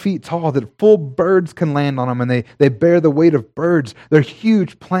 12 feet tall, that full birds can land on them, and they bear the weight of birds. They're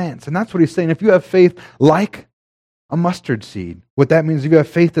huge plants. And that's what he's saying. If you have faith like a mustard seed, what that means, if you have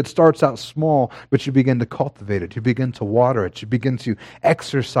faith that starts out small, but you begin to cultivate it, you begin to water it, you begin to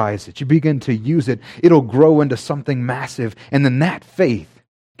exercise it, you begin to use it, it'll grow into something massive, and then that faith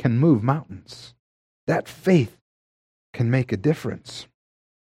can move mountains. That faith can make a difference.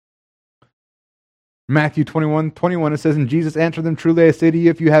 Matthew 21:21, it says, and Jesus answered them, truly I say to you,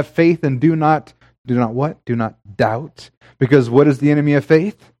 if you have faith and do not what? Do not doubt. Because what is the enemy of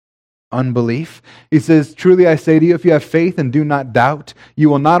faith? Unbelief. He says, truly I say to you, if you have faith and do not doubt, you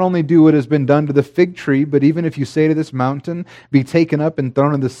will not only do what has been done to the fig tree, but even if you say to this mountain, be taken up and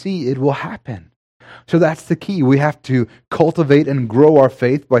thrown in the sea, it will happen. So that's the key. We have to cultivate and grow our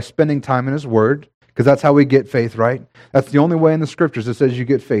faith by spending time in His Word, because that's how we get faith, right? That's the only way in the Scriptures that says you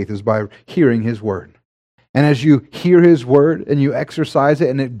get faith, is by hearing His Word. And as you hear His Word and you exercise it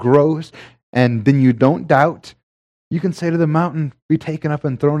and it grows, and then you don't doubt, you can say to the mountain, be taken up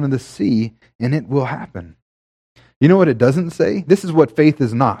and thrown in the sea, and it will happen. You know what it doesn't say? This is what faith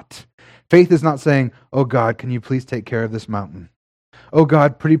is not. Faith is not saying, oh God, can you please take care of this mountain? Oh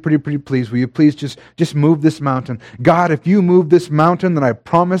God, pretty please, will you please just move this mountain? God, if you move this mountain, then I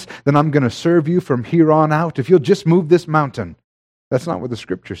promise that I'm going to serve you from here on out. If you'll just move this mountain. That's not what the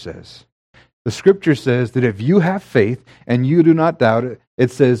Scripture says. The Scripture says that if you have faith and you do not doubt it,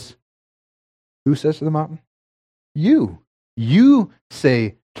 it says, who says to the mountain? You. You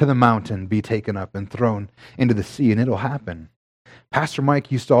say to the mountain, be taken up and thrown into the sea, and it'll happen. Pastor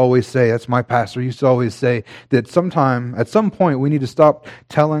Mike used to always say, that's my pastor, used to always say that at some point, we need to stop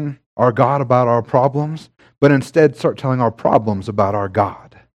telling our God about our problems, but instead start telling our problems about our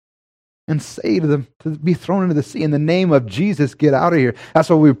God. And say to them, to be thrown into the sea, in the name of Jesus, get out of here. That's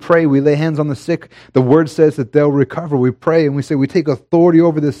why we pray. We lay hands on the sick. The Word says that they'll recover. We pray and we say, we take authority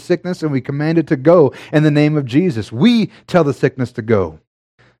over this sickness and we command it to go in the name of Jesus. We tell the sickness to go.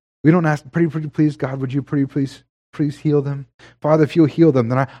 We don't ask, pretty please, God, would you please heal them? Father, if you'll heal them,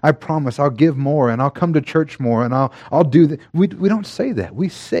 then I promise I'll give more and I'll come to church more and I'll do that. We don't say that. We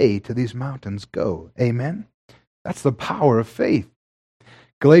say to these mountains, go. Amen? That's the power of faith.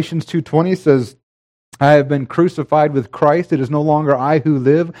 Galatians 2:20 says, I have been crucified with Christ. It is no longer I who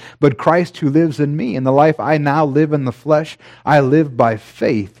live, but Christ who lives in me. In the life I now live in the flesh, I live by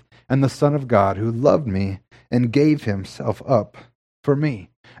faith in the Son of God who loved me and gave Himself up for me.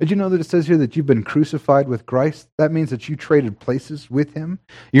 Did you know that it says here that you've been crucified with Christ? That means that you traded places with Him.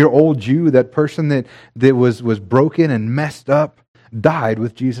 Your old you, that person that was broken and messed up, died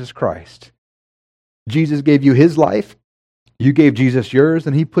with Jesus Christ. Jesus gave you His life. You gave Jesus yours,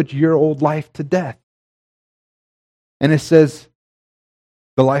 and He put your old life to death. And it says,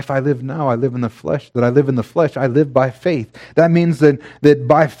 the life I live now, I live in the flesh. That I live in the flesh, I live by faith. That means that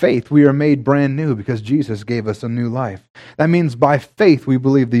by faith we are made brand new because Jesus gave us a new life. That means by faith we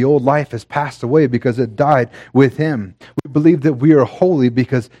believe the old life has passed away because it died with Him. We believe that we are holy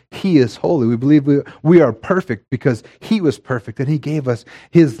because He is holy. We believe we are perfect because He was perfect and He gave us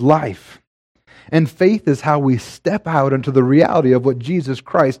His life. And faith is how we step out into the reality of what Jesus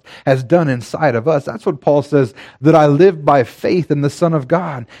Christ has done inside of us. That's what Paul says, that I live by faith in the Son of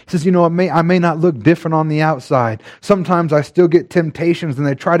God. He says, I may not look different on the outside. Sometimes I still get temptations and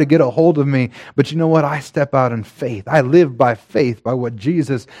they try to get a hold of me. But you know what? I step out in faith. I live by faith, by what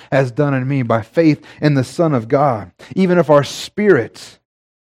Jesus has done in me, by faith in the Son of God. Even if our spirit,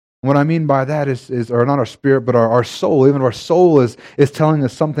 what I mean by that is or not our spirit, but our soul. Even our soul is telling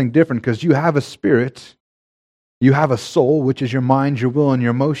us something different, because you have a spirit, you have a soul, which is your mind, your will, and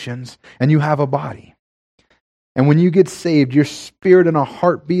your emotions, and you have a body. And when you get saved, your spirit and a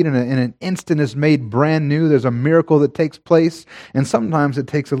heartbeat in an instant is made brand new. There's a miracle that takes place, and sometimes it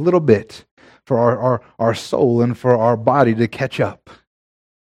takes a little bit for our soul and for our body to catch up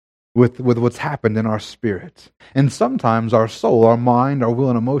with what's happened in our spirit. And sometimes our soul, our mind, our will,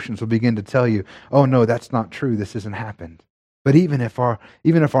 and emotions will begin to tell you, oh no, that's not true, this hasn't happened. But even if our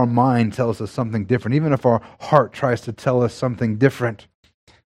mind tells us something different, even if our heart tries to tell us something different,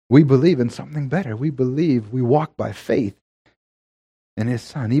 we believe in something better. We believe, we walk by faith in His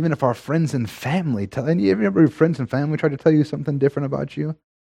Son. Even if our friends and family and you ever friends and family try to tell you something different about you?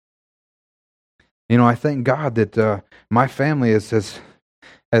 I thank God that my family has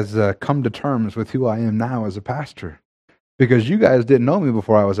come to terms with who I am now as a pastor. Because you guys didn't know me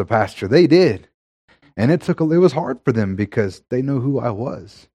before I was a pastor. They did. And it was hard for them because they know who I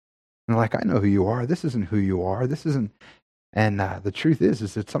was. And they're like, I know who you are. This isn't who you are. This isn't. And the truth is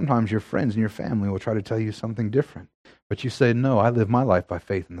that sometimes your friends and your family will try to tell you something different. But you say, no, I live my life by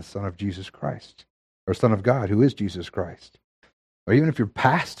faith in the Son of Jesus Christ, or Son of God, who is Jesus Christ. Or even if your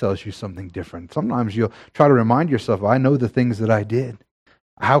past tells you something different, sometimes you'll try to remind yourself, I know the things that I did.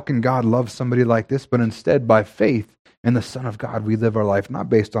 How can God love somebody like this? But instead, by faith in the Son of God, we live our life not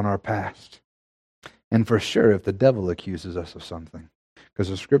based on our past. And for sure, if the devil accuses us of something, because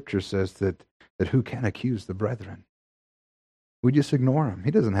the Scripture says that who can accuse the brethren? We just ignore him. He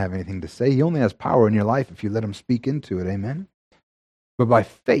doesn't have anything to say. He only has power in your life if you let him speak into it. Amen? But by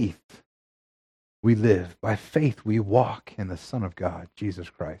faith, we live. By faith, we walk in the Son of God, Jesus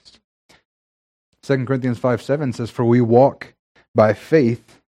Christ. 2 Corinthians 5:7 says, for we walk by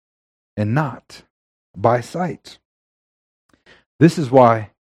faith and not by sight. This is why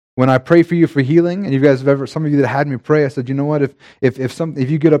when I pray for you for healing, and you guys have ever, some of you that had me pray, I said, you know what,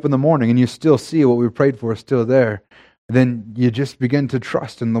 if you get up in the morning and you still see what we prayed for is still there, then you just begin to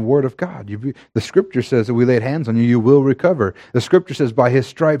trust in the Word of God. The Scripture says that we laid hands on you, you will recover. The Scripture says by His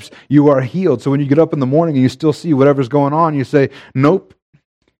stripes you are healed. So when you get up in the morning and you still see whatever's going on, you say, nope,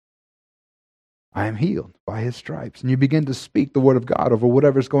 I am healed by His stripes. And you begin to speak the Word of God over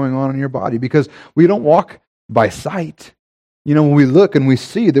whatever's going on in your body, because we don't walk by sight. You know, when we look and we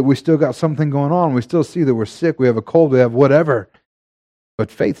see that we still got something going on, we still see that we're sick, we have a cold, we have whatever. But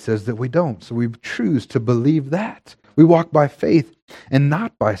faith says that we don't. So we choose to believe that. We walk by faith and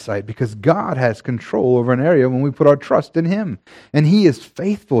not by sight, because God has control over an area when we put our trust in Him. And He is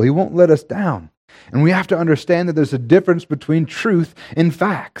faithful. He won't let us down. And we have to understand that there's a difference between truth and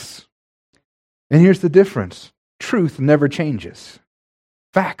facts. And here's the difference. Truth never changes.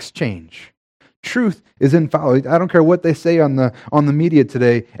 Facts change. Truth is infallible. I don't care what they say on the media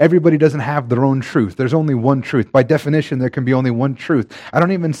today. Everybody doesn't have their own truth. There's only one truth. By definition, there can be only one truth. I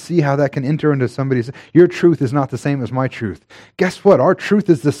don't even see how that can enter into somebody's. Your truth is not the same as my truth. Guess what? Our truth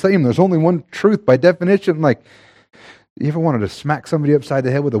is the same. There's only one truth by definition. Like, you ever wanted to smack somebody upside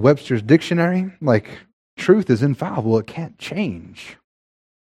the head with a Webster's dictionary? Like, truth is infallible. It can't change.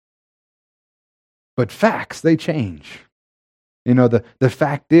 But facts, they change. You know, the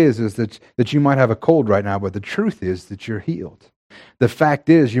fact is that you might have a cold right now, but the truth is that you're healed. The fact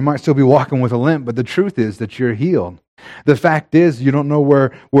is you might still be walking with a limp, but the truth is that you're healed. The fact is you don't know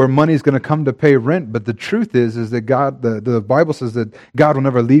where money's going to come to pay rent, but the truth is that God, the Bible says that God will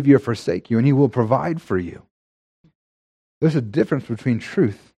never leave you or forsake you, and He will provide for you. There's a difference between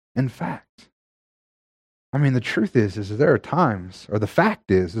truth and fact. I mean, the truth is there are times, or the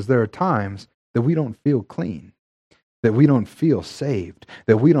fact is there are times that we don't feel clean, that we don't feel saved,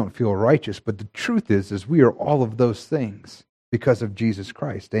 that we don't feel righteous. But the truth is we are all of those things because of Jesus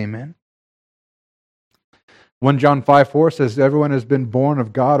Christ. Amen? 1 John 5:4 says, everyone has been born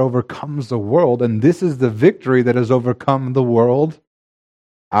of God overcomes the world, and this is the victory that has overcome the world,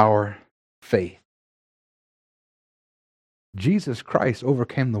 our faith. Jesus Christ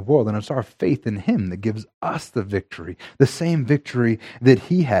overcame the world, and it's our faith in Him that gives us the victory, the same victory that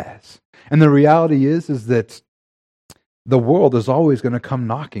He has. And the reality is that the world is always going to come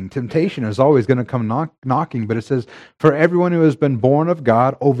knocking. Temptation is always going to come knocking. But it says, for everyone who has been born of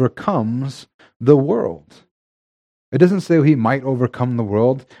God overcomes the world. It doesn't say he might overcome the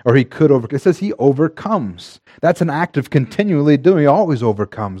world or he could overcome. It says he overcomes. That's an act of continually doing. He always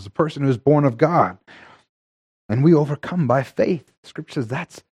overcomes. The person who is born of God. And we overcome by faith. Scripture says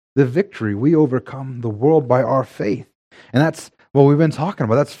that's the victory. We overcome the world by our faith. And that's what we've been talking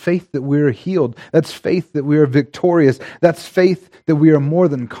about. That's faith that we're healed. That's faith that we are victorious. That's faith that we are more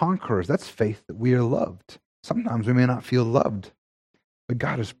than conquerors. That's faith that we are loved. Sometimes we may not feel loved, but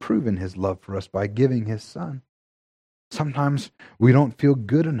God has proven His love for us by giving His Son. Sometimes we don't feel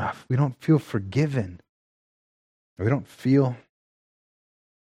good enough. We don't feel forgiven. We don't feel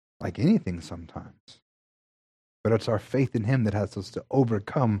like anything sometimes. But it's our faith in Him that has us to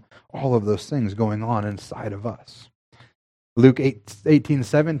overcome all of those things going on inside of us. Luke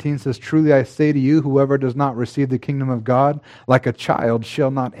 18:17 says, truly I say to you, whoever does not receive the kingdom of God like a child shall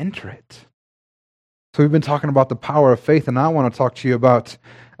not enter it. So we've been talking about the power of faith, and I want to talk to you about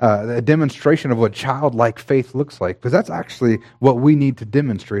a demonstration of what childlike faith looks like, because that's actually what we need to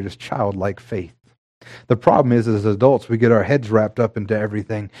demonstrate is childlike faith. The problem is, as adults, we get our heads wrapped up into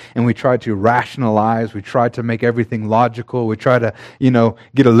everything, and we try to rationalize, we try to make everything logical, we try to,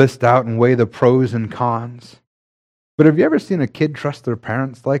 get a list out and weigh the pros and cons. But have you ever seen a kid trust their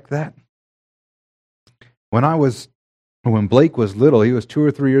parents like that? When Blake was little, he was 2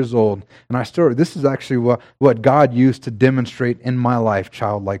 or 3 years old, and this is actually what God used to demonstrate in my life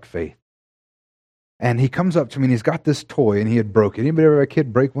childlike faith. And he comes up to me and he's got this toy and he had broke it. Anybody ever have a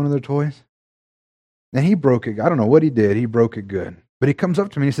kid break one of their toys? And he broke it. I don't know what he did. He broke it good. But he comes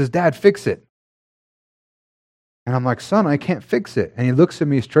up to me and he says, Dad, fix it. And I'm like, son, I can't fix it. And he looks at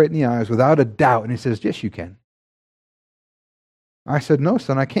me straight in the eyes without a doubt. And he says, yes, you can. I said, no,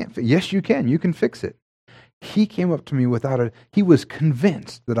 son, I can't. Yes, you can. You can fix it. He came up to me he was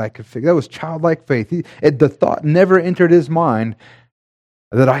convinced that I could fix it. That was childlike faith. The thought never entered his mind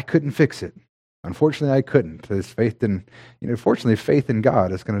that I couldn't fix it. Unfortunately, I couldn't. Fortunately, faith in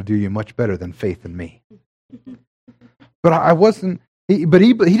God is going to do you much better than faith in me. But I wasn't, he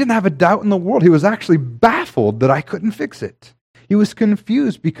didn't have a doubt in the world. He was actually baffled that I couldn't fix it. He was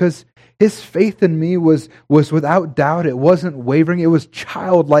confused because his faith in me was without doubt. It wasn't wavering. It was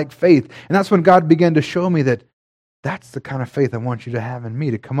childlike faith. And that's when God began to show me that that's the kind of faith I want you to have in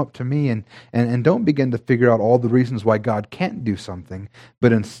me, to come up to me and don't begin to figure out all the reasons why God can't do something,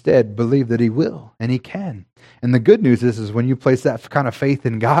 but instead believe that He will and He can. And the good news is when you place that kind of faith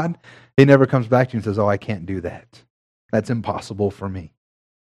in God, He never comes back to you and says, oh, I can't do that. That's impossible for me.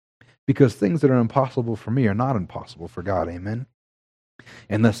 Because things that are impossible for me are not impossible for God, amen?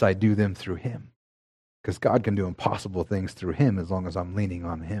 Unless I do them through Him. Because God can do impossible things through Him as long as I'm leaning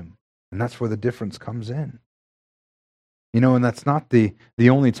on Him. And that's where the difference comes in. And that's not the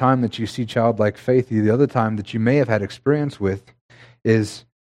only time that you see childlike faith. The other time that you may have had experience with is,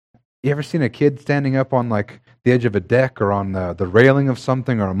 you ever seen a kid standing up on like the edge of a deck or on the railing of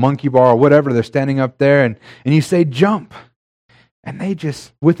something or a monkey bar or whatever, they're standing up there and you say jump. And they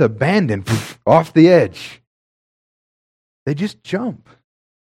just, with abandon, off the edge. They just jump.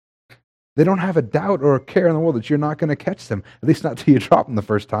 They don't have a doubt or a care in the world that you're not going to catch them, at least not till you drop them the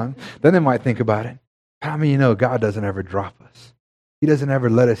first time. Then they might think about it. How many God doesn't ever drop us? He doesn't ever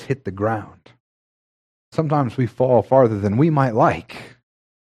let us hit the ground. Sometimes we fall farther than we might like,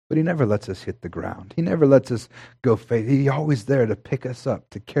 but He never lets us hit the ground. He never lets us go faith. He's always there to pick us up,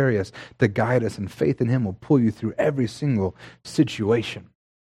 to carry us, to guide us, and faith in Him will pull you through every single situation.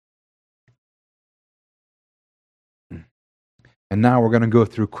 And now we're going to go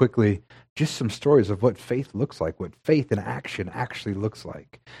through quickly just some stories of what faith looks like, what faith in action actually looks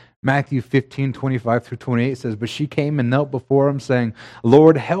like. Matthew 15:25-28 says, but she came and knelt before Him, saying,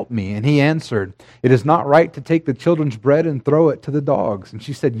 Lord, help me. And He answered, it is not right to take the children's bread and throw it to the dogs. And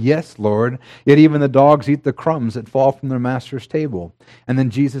she said, yes, Lord, yet even the dogs eat the crumbs that fall from their master's table. And then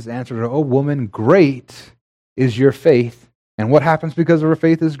Jesus answered her, oh woman, great is your faith. And what happens because of her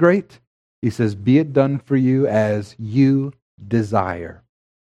faith is great? He says, be it done for you as you desire.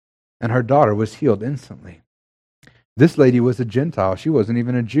 And her daughter was healed instantly. This lady was a Gentile. She wasn't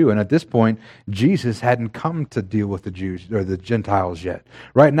even a Jew. And at this point, Jesus hadn't come to deal with the Jews or the Gentiles yet.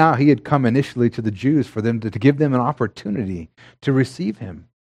 Right now, He had come initially to the Jews for them to give them an opportunity to receive Him.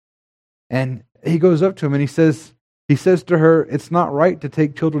 And He goes up to him and he says to her, it's not right to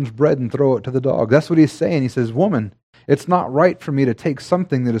take children's bread and throw it to the dog. That's what He's saying. He says, woman, it's not right for me to take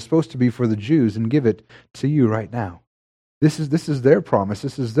something that is supposed to be for the Jews and give it to you right now. This is their promise.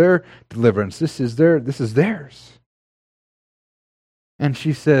 This is their deliverance. This is theirs. And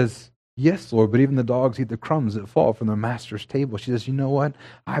she says, yes, Lord, but even the dogs eat the crumbs that fall from their master's table. She says, you know what?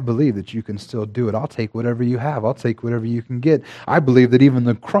 I believe that you can still do it. I'll take whatever you have. I'll take whatever you can get. I believe that even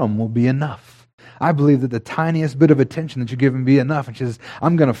the crumb will be enough. I believe that the tiniest bit of attention that you give Him be enough. And she says,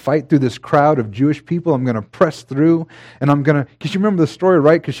 I'm going to fight through this crowd of Jewish people. I'm going to press through. And I'm going to, because you remember the story,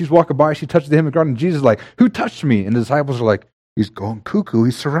 right? Because she's walking by, she touches the hem of the garment, and Jesus is like, who touched me? And the disciples are like, he's going cuckoo.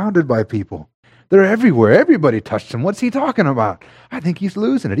 He's surrounded by people. They're everywhere. Everybody touched Him. What's He talking about? I think he's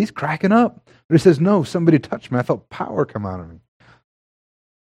losing it. He's cracking up. But He says, no, somebody touched me. I felt power come out of me.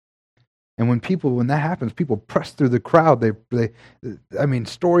 And when that happens, people press through the crowd.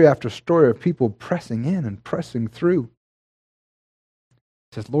 Story after story of people pressing in and pressing through.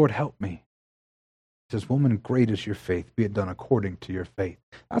 He says, Lord, help me. He says, woman, great is your faith. Be it done according to your faith.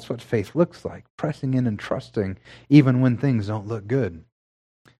 That's what faith looks like. Pressing in and trusting even when things don't look good.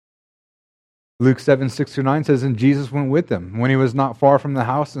 Luke 7:6-9 says, and Jesus went with them. When He was not far from the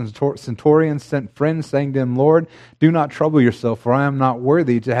house, and centurion sent friends, saying to Him, Lord, do not trouble yourself, for I am not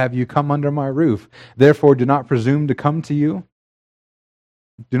worthy to have you come under my roof. Therefore do not presume to come to you.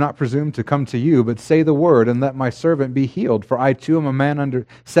 Do not presume to come to you, but say the word, and let my servant be healed. For I too am a man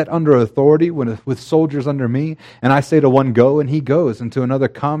set under authority, with soldiers under me. And I say to one, go, and he goes, and to another,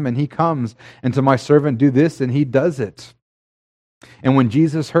 come, and he comes, and to my servant, do this, and he does it. And when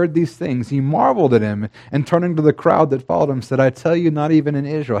Jesus heard these things, He marveled at Him, and turning to the crowd that followed Him, said, I tell you, not even in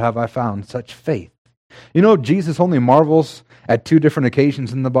Israel have I found such faith. Jesus only marvels at two different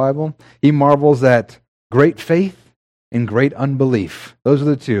occasions in the Bible. He marvels at great faith and great unbelief. Those are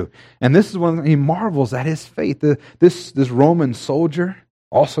the two. And this is when He marvels at His faith. This Roman soldier,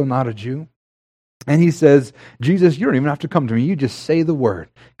 also not a Jew, And he says, Jesus, you don't even have to come to me. You just say the word,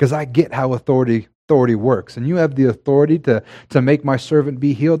 because I get how authority works. And you have the authority to make my servant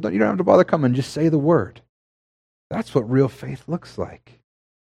be healed. You don't have to bother coming. Just say the word. That's what real faith looks like.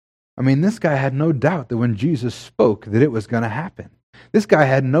 I mean, this guy had no doubt that when Jesus spoke that it was going to happen. This guy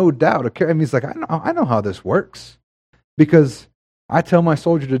had no doubt. I mean, he's like, I know how this works, because I tell my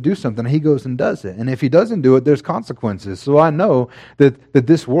soldier to do something, and he goes and does it. And if he doesn't do it, there's consequences. So I know that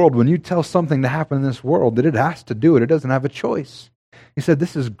this world, when you tell something to happen in this world, that it has to do it. It doesn't have a choice. He said,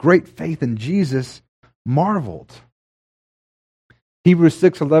 this is great faith, and Jesus marveled. Hebrews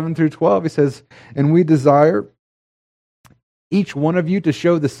 6:11 through 12, he says, and we desire each one of you to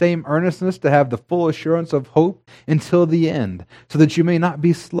show the same earnestness, to have the full assurance of hope until the end, so that you may not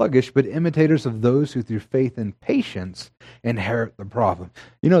be sluggish, but imitators of those who through faith and patience inherit the problem.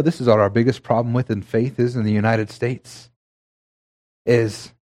 You know, this is what our biggest problem with in faith is in the United States,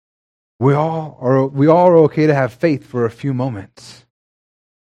 is we all are okay to have faith for a few moments.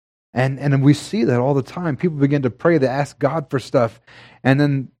 And we see that all the time. People begin to pray, they ask God for stuff, and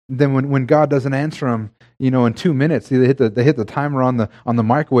then when God doesn't answer them, in 2 minutes, they hit the timer on the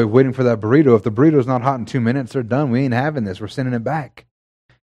microwave waiting for that burrito. If the burrito's not hot in 2 minutes, they're done. We ain't having this. We're sending it back.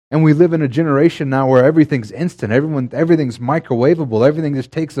 And we live in a generation now where everything's instant. Everything's microwavable. Everything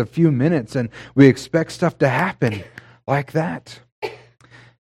just takes a few minutes, and we expect stuff to happen like that.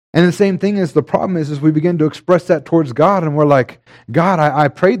 And the same thing is, the problem is we begin to express that towards God, and we're like, God, I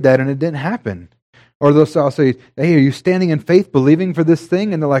prayed that and it didn't happen. Or I'll say, hey, are you standing in faith believing for this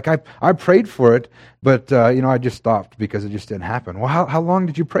thing? And they're like, I prayed for it, but I just stopped because it just didn't happen. Well, how long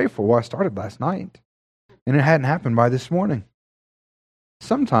did you pray for? Well, I started last night, and it hadn't happened by this morning.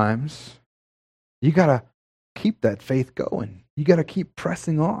 Sometimes you got to keep that faith going. You got to keep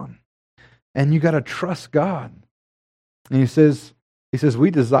pressing on, and you got to trust God. And he says,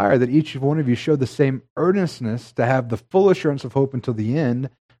 we desire that each one of you show the same earnestness, to have the full assurance of hope until the end,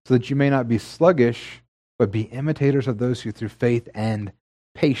 so that you may not be sluggish, but be imitators of those who through faith and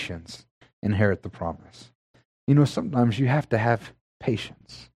patience inherit the promise. Sometimes you have to have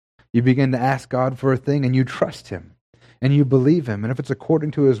patience. You begin to ask God for a thing, and you trust Him, and you believe Him. And if it's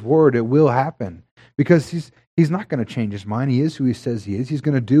according to His word, it will happen, because He's not going to change His mind. He is who He says He is. He's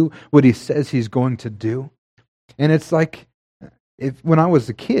going to do what He says He's going to do. And it's like, when I was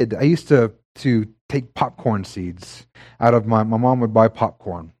a kid, I used to take popcorn seeds out of my mom would buy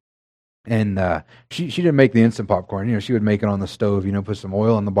popcorn, and she didn't make the instant popcorn. She would make it on the stove. Put some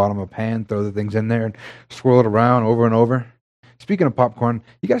oil on the bottom of a pan, throw the things in there, and swirl it around over and over. Speaking of popcorn,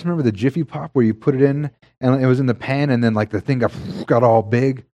 you guys remember the Jiffy Pop where you put it in and it was in the pan, and then like the thing got all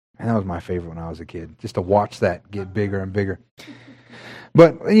big? And that was my favorite when I was a kid, just to watch that get bigger and bigger.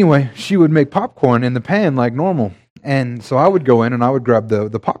 But anyway, she would make popcorn in the pan like normal. And so I would go in and I would grab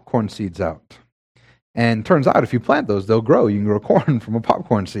the popcorn seeds out. And turns out if you plant those, they'll grow. You can grow corn from a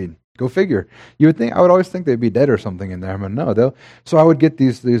popcorn seed. Go figure. I would always think they'd be dead or something in there, but no. So I would get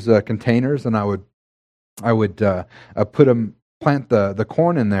these containers, and I would plant the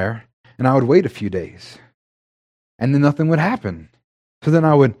corn in there, and I would wait a few days, and then nothing would happen. So then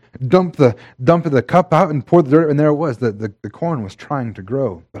I would dump the cup out and pour the dirt, and there it was. The corn was trying to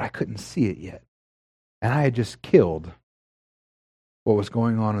grow, but I couldn't see it yet. And I had just killed what was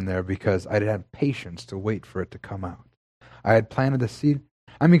going on in there because I didn't have patience to wait for it to come out. I had planted the seed.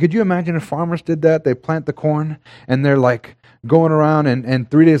 I mean, could you imagine if farmers did that? They plant the corn, and they're like going around, and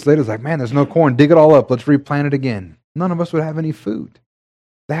 3 days later, it's like, man, there's no corn. Dig it all up. Let's replant it again. None of us would have any food.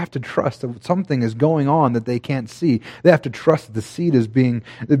 They have to trust that something is going on that they can't see. They have to trust that the seed is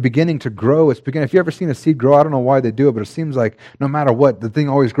beginning to grow. If you've ever seen a seed grow, I don't know why they do it, but it seems like no matter what, the thing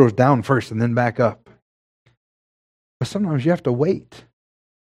always grows down first and then back up. But sometimes you have to wait.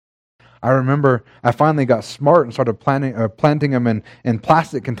 I remember I finally got smart and started planting them in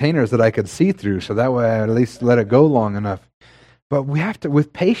plastic containers that I could see through, so that way I at least let it go long enough. But we have to,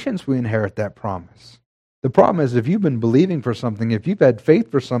 with patience, we inherit that promise. The problem is, if you've been believing for something, if you've had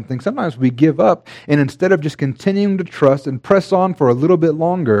faith for something, sometimes we give up, and instead of just continuing to trust and press on for a little bit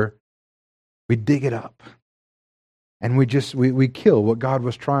longer, we dig it up. And we kill what God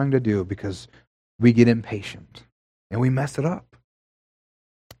was trying to do because we get impatient. And we mess it up.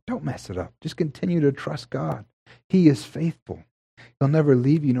 Don't mess it up. Just continue to trust God. He is faithful. He'll never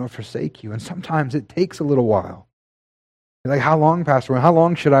leave you nor forsake you. And sometimes it takes a little while. You're like, how long, Pastor? How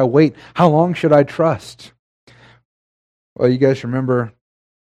long should I wait? How long should I trust? Well, you guys remember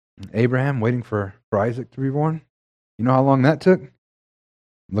Abraham waiting for Isaac to be born? You know how long that took? I'm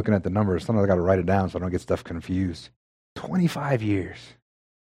looking at the numbers. Sometimes I got to write it down so I don't get stuff confused. 25 years.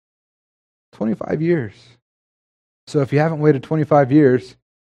 25 years. So if you haven't waited 25 years,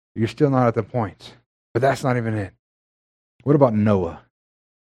 You're still not at the point. But that's not even it. What about Noah?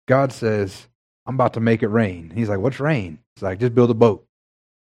 God says, I'm about to make it rain. He's like, what's rain? He's like, just build a boat.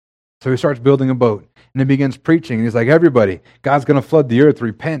 So he starts building a boat. And he begins preaching. And he's like, everybody, God's going to flood the earth.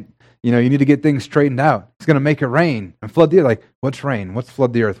 Repent. You need to get things straightened out. He's going to make it rain and flood the earth. Like, what's rain? What's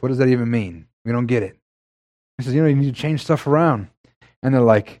flood the earth? What does that even mean? We don't get it. He says, you need to change stuff around. And they're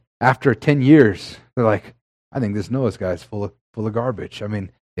like, after 10 years, they're like, I think this Noah's guy is full of garbage. I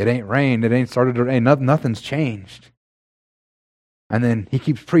mean, it ain't rained. It ain't started to rain. Nothing's changed. And then he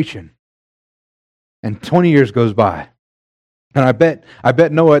keeps preaching. And 20 years goes by. And I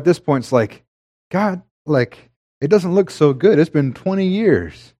bet Noah at this point is like, God, it doesn't look so good. It's been 20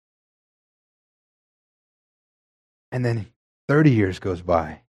 years. And then 30 years goes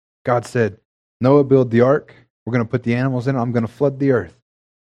by. God said, Noah, build the ark. We're going to put the animals in it. I'm going to flood the earth.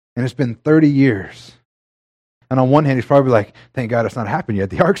 And it's been 30 years. And on one hand, he's probably like, thank God it's not happened yet.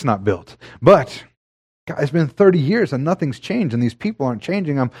 The ark's not built. But God, it's been 30 years and nothing's changed. And these people aren't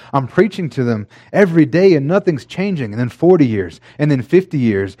changing. I'm preaching to them every day and nothing's changing. And then 40 years. And then 50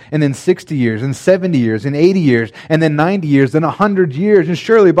 years. And then 60 years. And 70 years. And 80 years. And then 90 years. Then 100 years. And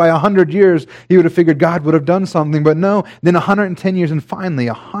surely by 100 years, he would have figured God would have done something. But no. Then 110 years. And finally,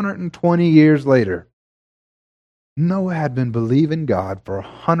 120 years later, Noah had been believing God for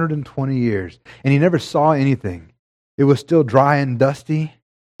 120 years, and he never saw anything. It was still dry and dusty.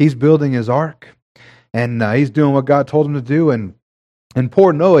 He's building his ark, and he's doing what God told him to do. And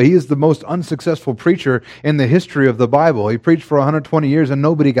poor Noah, he is the most unsuccessful preacher in the history of the Bible. He preached for 120 years, and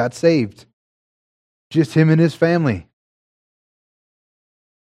nobody got saved. Just him and his family.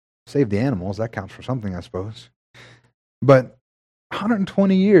 Saved the animals. That counts for something, I suppose. But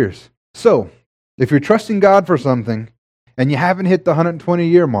 120 years. So, if you're trusting God for something and you haven't hit the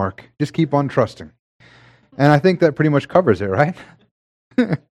 120-year mark, just keep on trusting. And I think that pretty much covers it, right?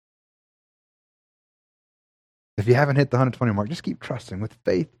 If you haven't hit the 120 mark, just keep trusting. With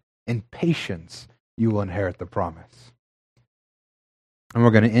faith and patience, you will inherit the promise. And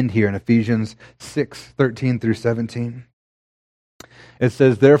we're going to end here in Ephesians 6:13 through 17. It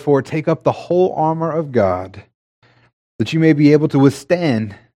says, therefore, take up the whole armor of God, that you may be able to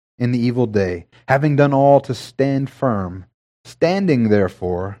withstand in the evil day, having done all to stand firm, standing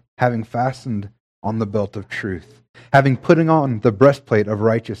therefore, having fastened on the belt of truth, having putting on the breastplate of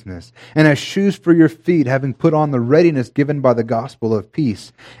righteousness, and as shoes for your feet, having put on the readiness given by the gospel of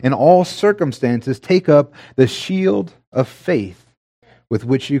peace. In all circumstances, take up the shield of faith, with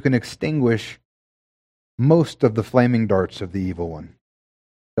which you can extinguish most of the flaming darts of the evil one.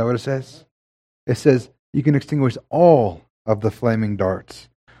 Is that what it says? It says you can extinguish all of the flaming darts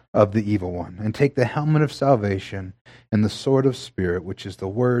of the evil one, and take the helmet of salvation and the sword of Spirit, which is the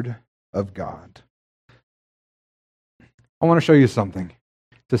word of God. I want to show you something.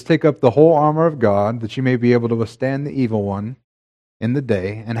 It says, take up the whole armor of God, that you may be able to withstand the evil one in the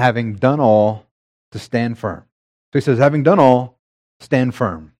day, and having done all, to stand firm. So he says, having done all, stand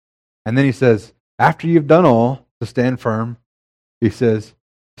firm. And then he says, after you've done all to stand firm, he says,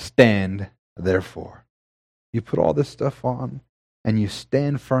 stand therefore. You put all this stuff on, and you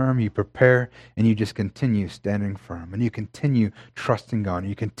stand firm, you prepare, and you just continue standing firm. And you continue trusting God. And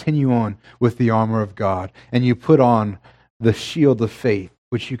you continue on with the armor of God. And you put on the shield of faith,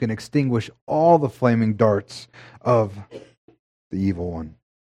 which you can extinguish all the flaming darts of the evil one.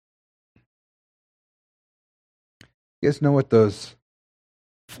 You guys know what those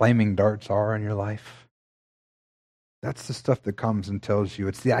flaming darts are in your life? That's the stuff that comes and tells you.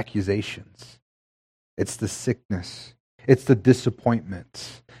 It's the accusations. It's the sickness. It's the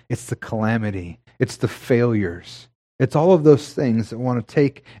disappointments. It's the calamity. It's the failures. It's all of those things that want to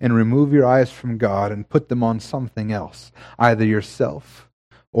take and remove your eyes from God and put them on something else, either yourself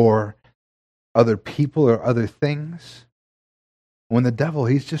or other people or other things. When the devil,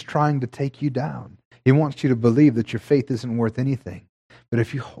 he's just trying to take you down. He wants you to believe that your faith isn't worth anything. But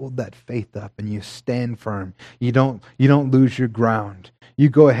if you hold that faith up and you stand firm, you don't lose your ground. You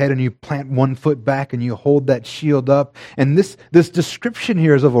go ahead and you plant one foot back and you hold that shield up. And this description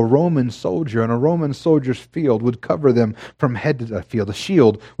here is of a Roman soldier, and a Roman soldier's field would cover them from head to field. A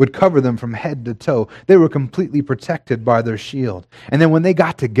shield would cover them from head to toe. They were completely protected by their shield. And then when they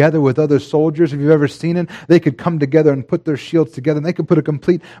got together with other soldiers, if you've ever seen it, they could come together and put their shields together, and they could put a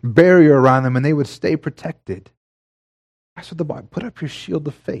complete barrier around them, and they would stay protected. That's what the Bible. Put up your shield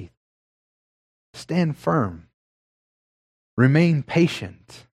of faith. Stand firm. Remain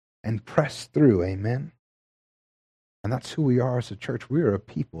patient and press through. Amen. And that's who we are as a church. We are a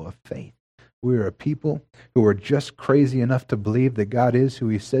people of faith. We are a people who are just crazy enough to believe that God is who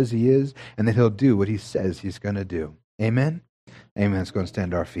He says He is, and that He'll do what He says He's going to do. Amen. Amen. Let's go and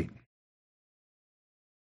stand to our feet.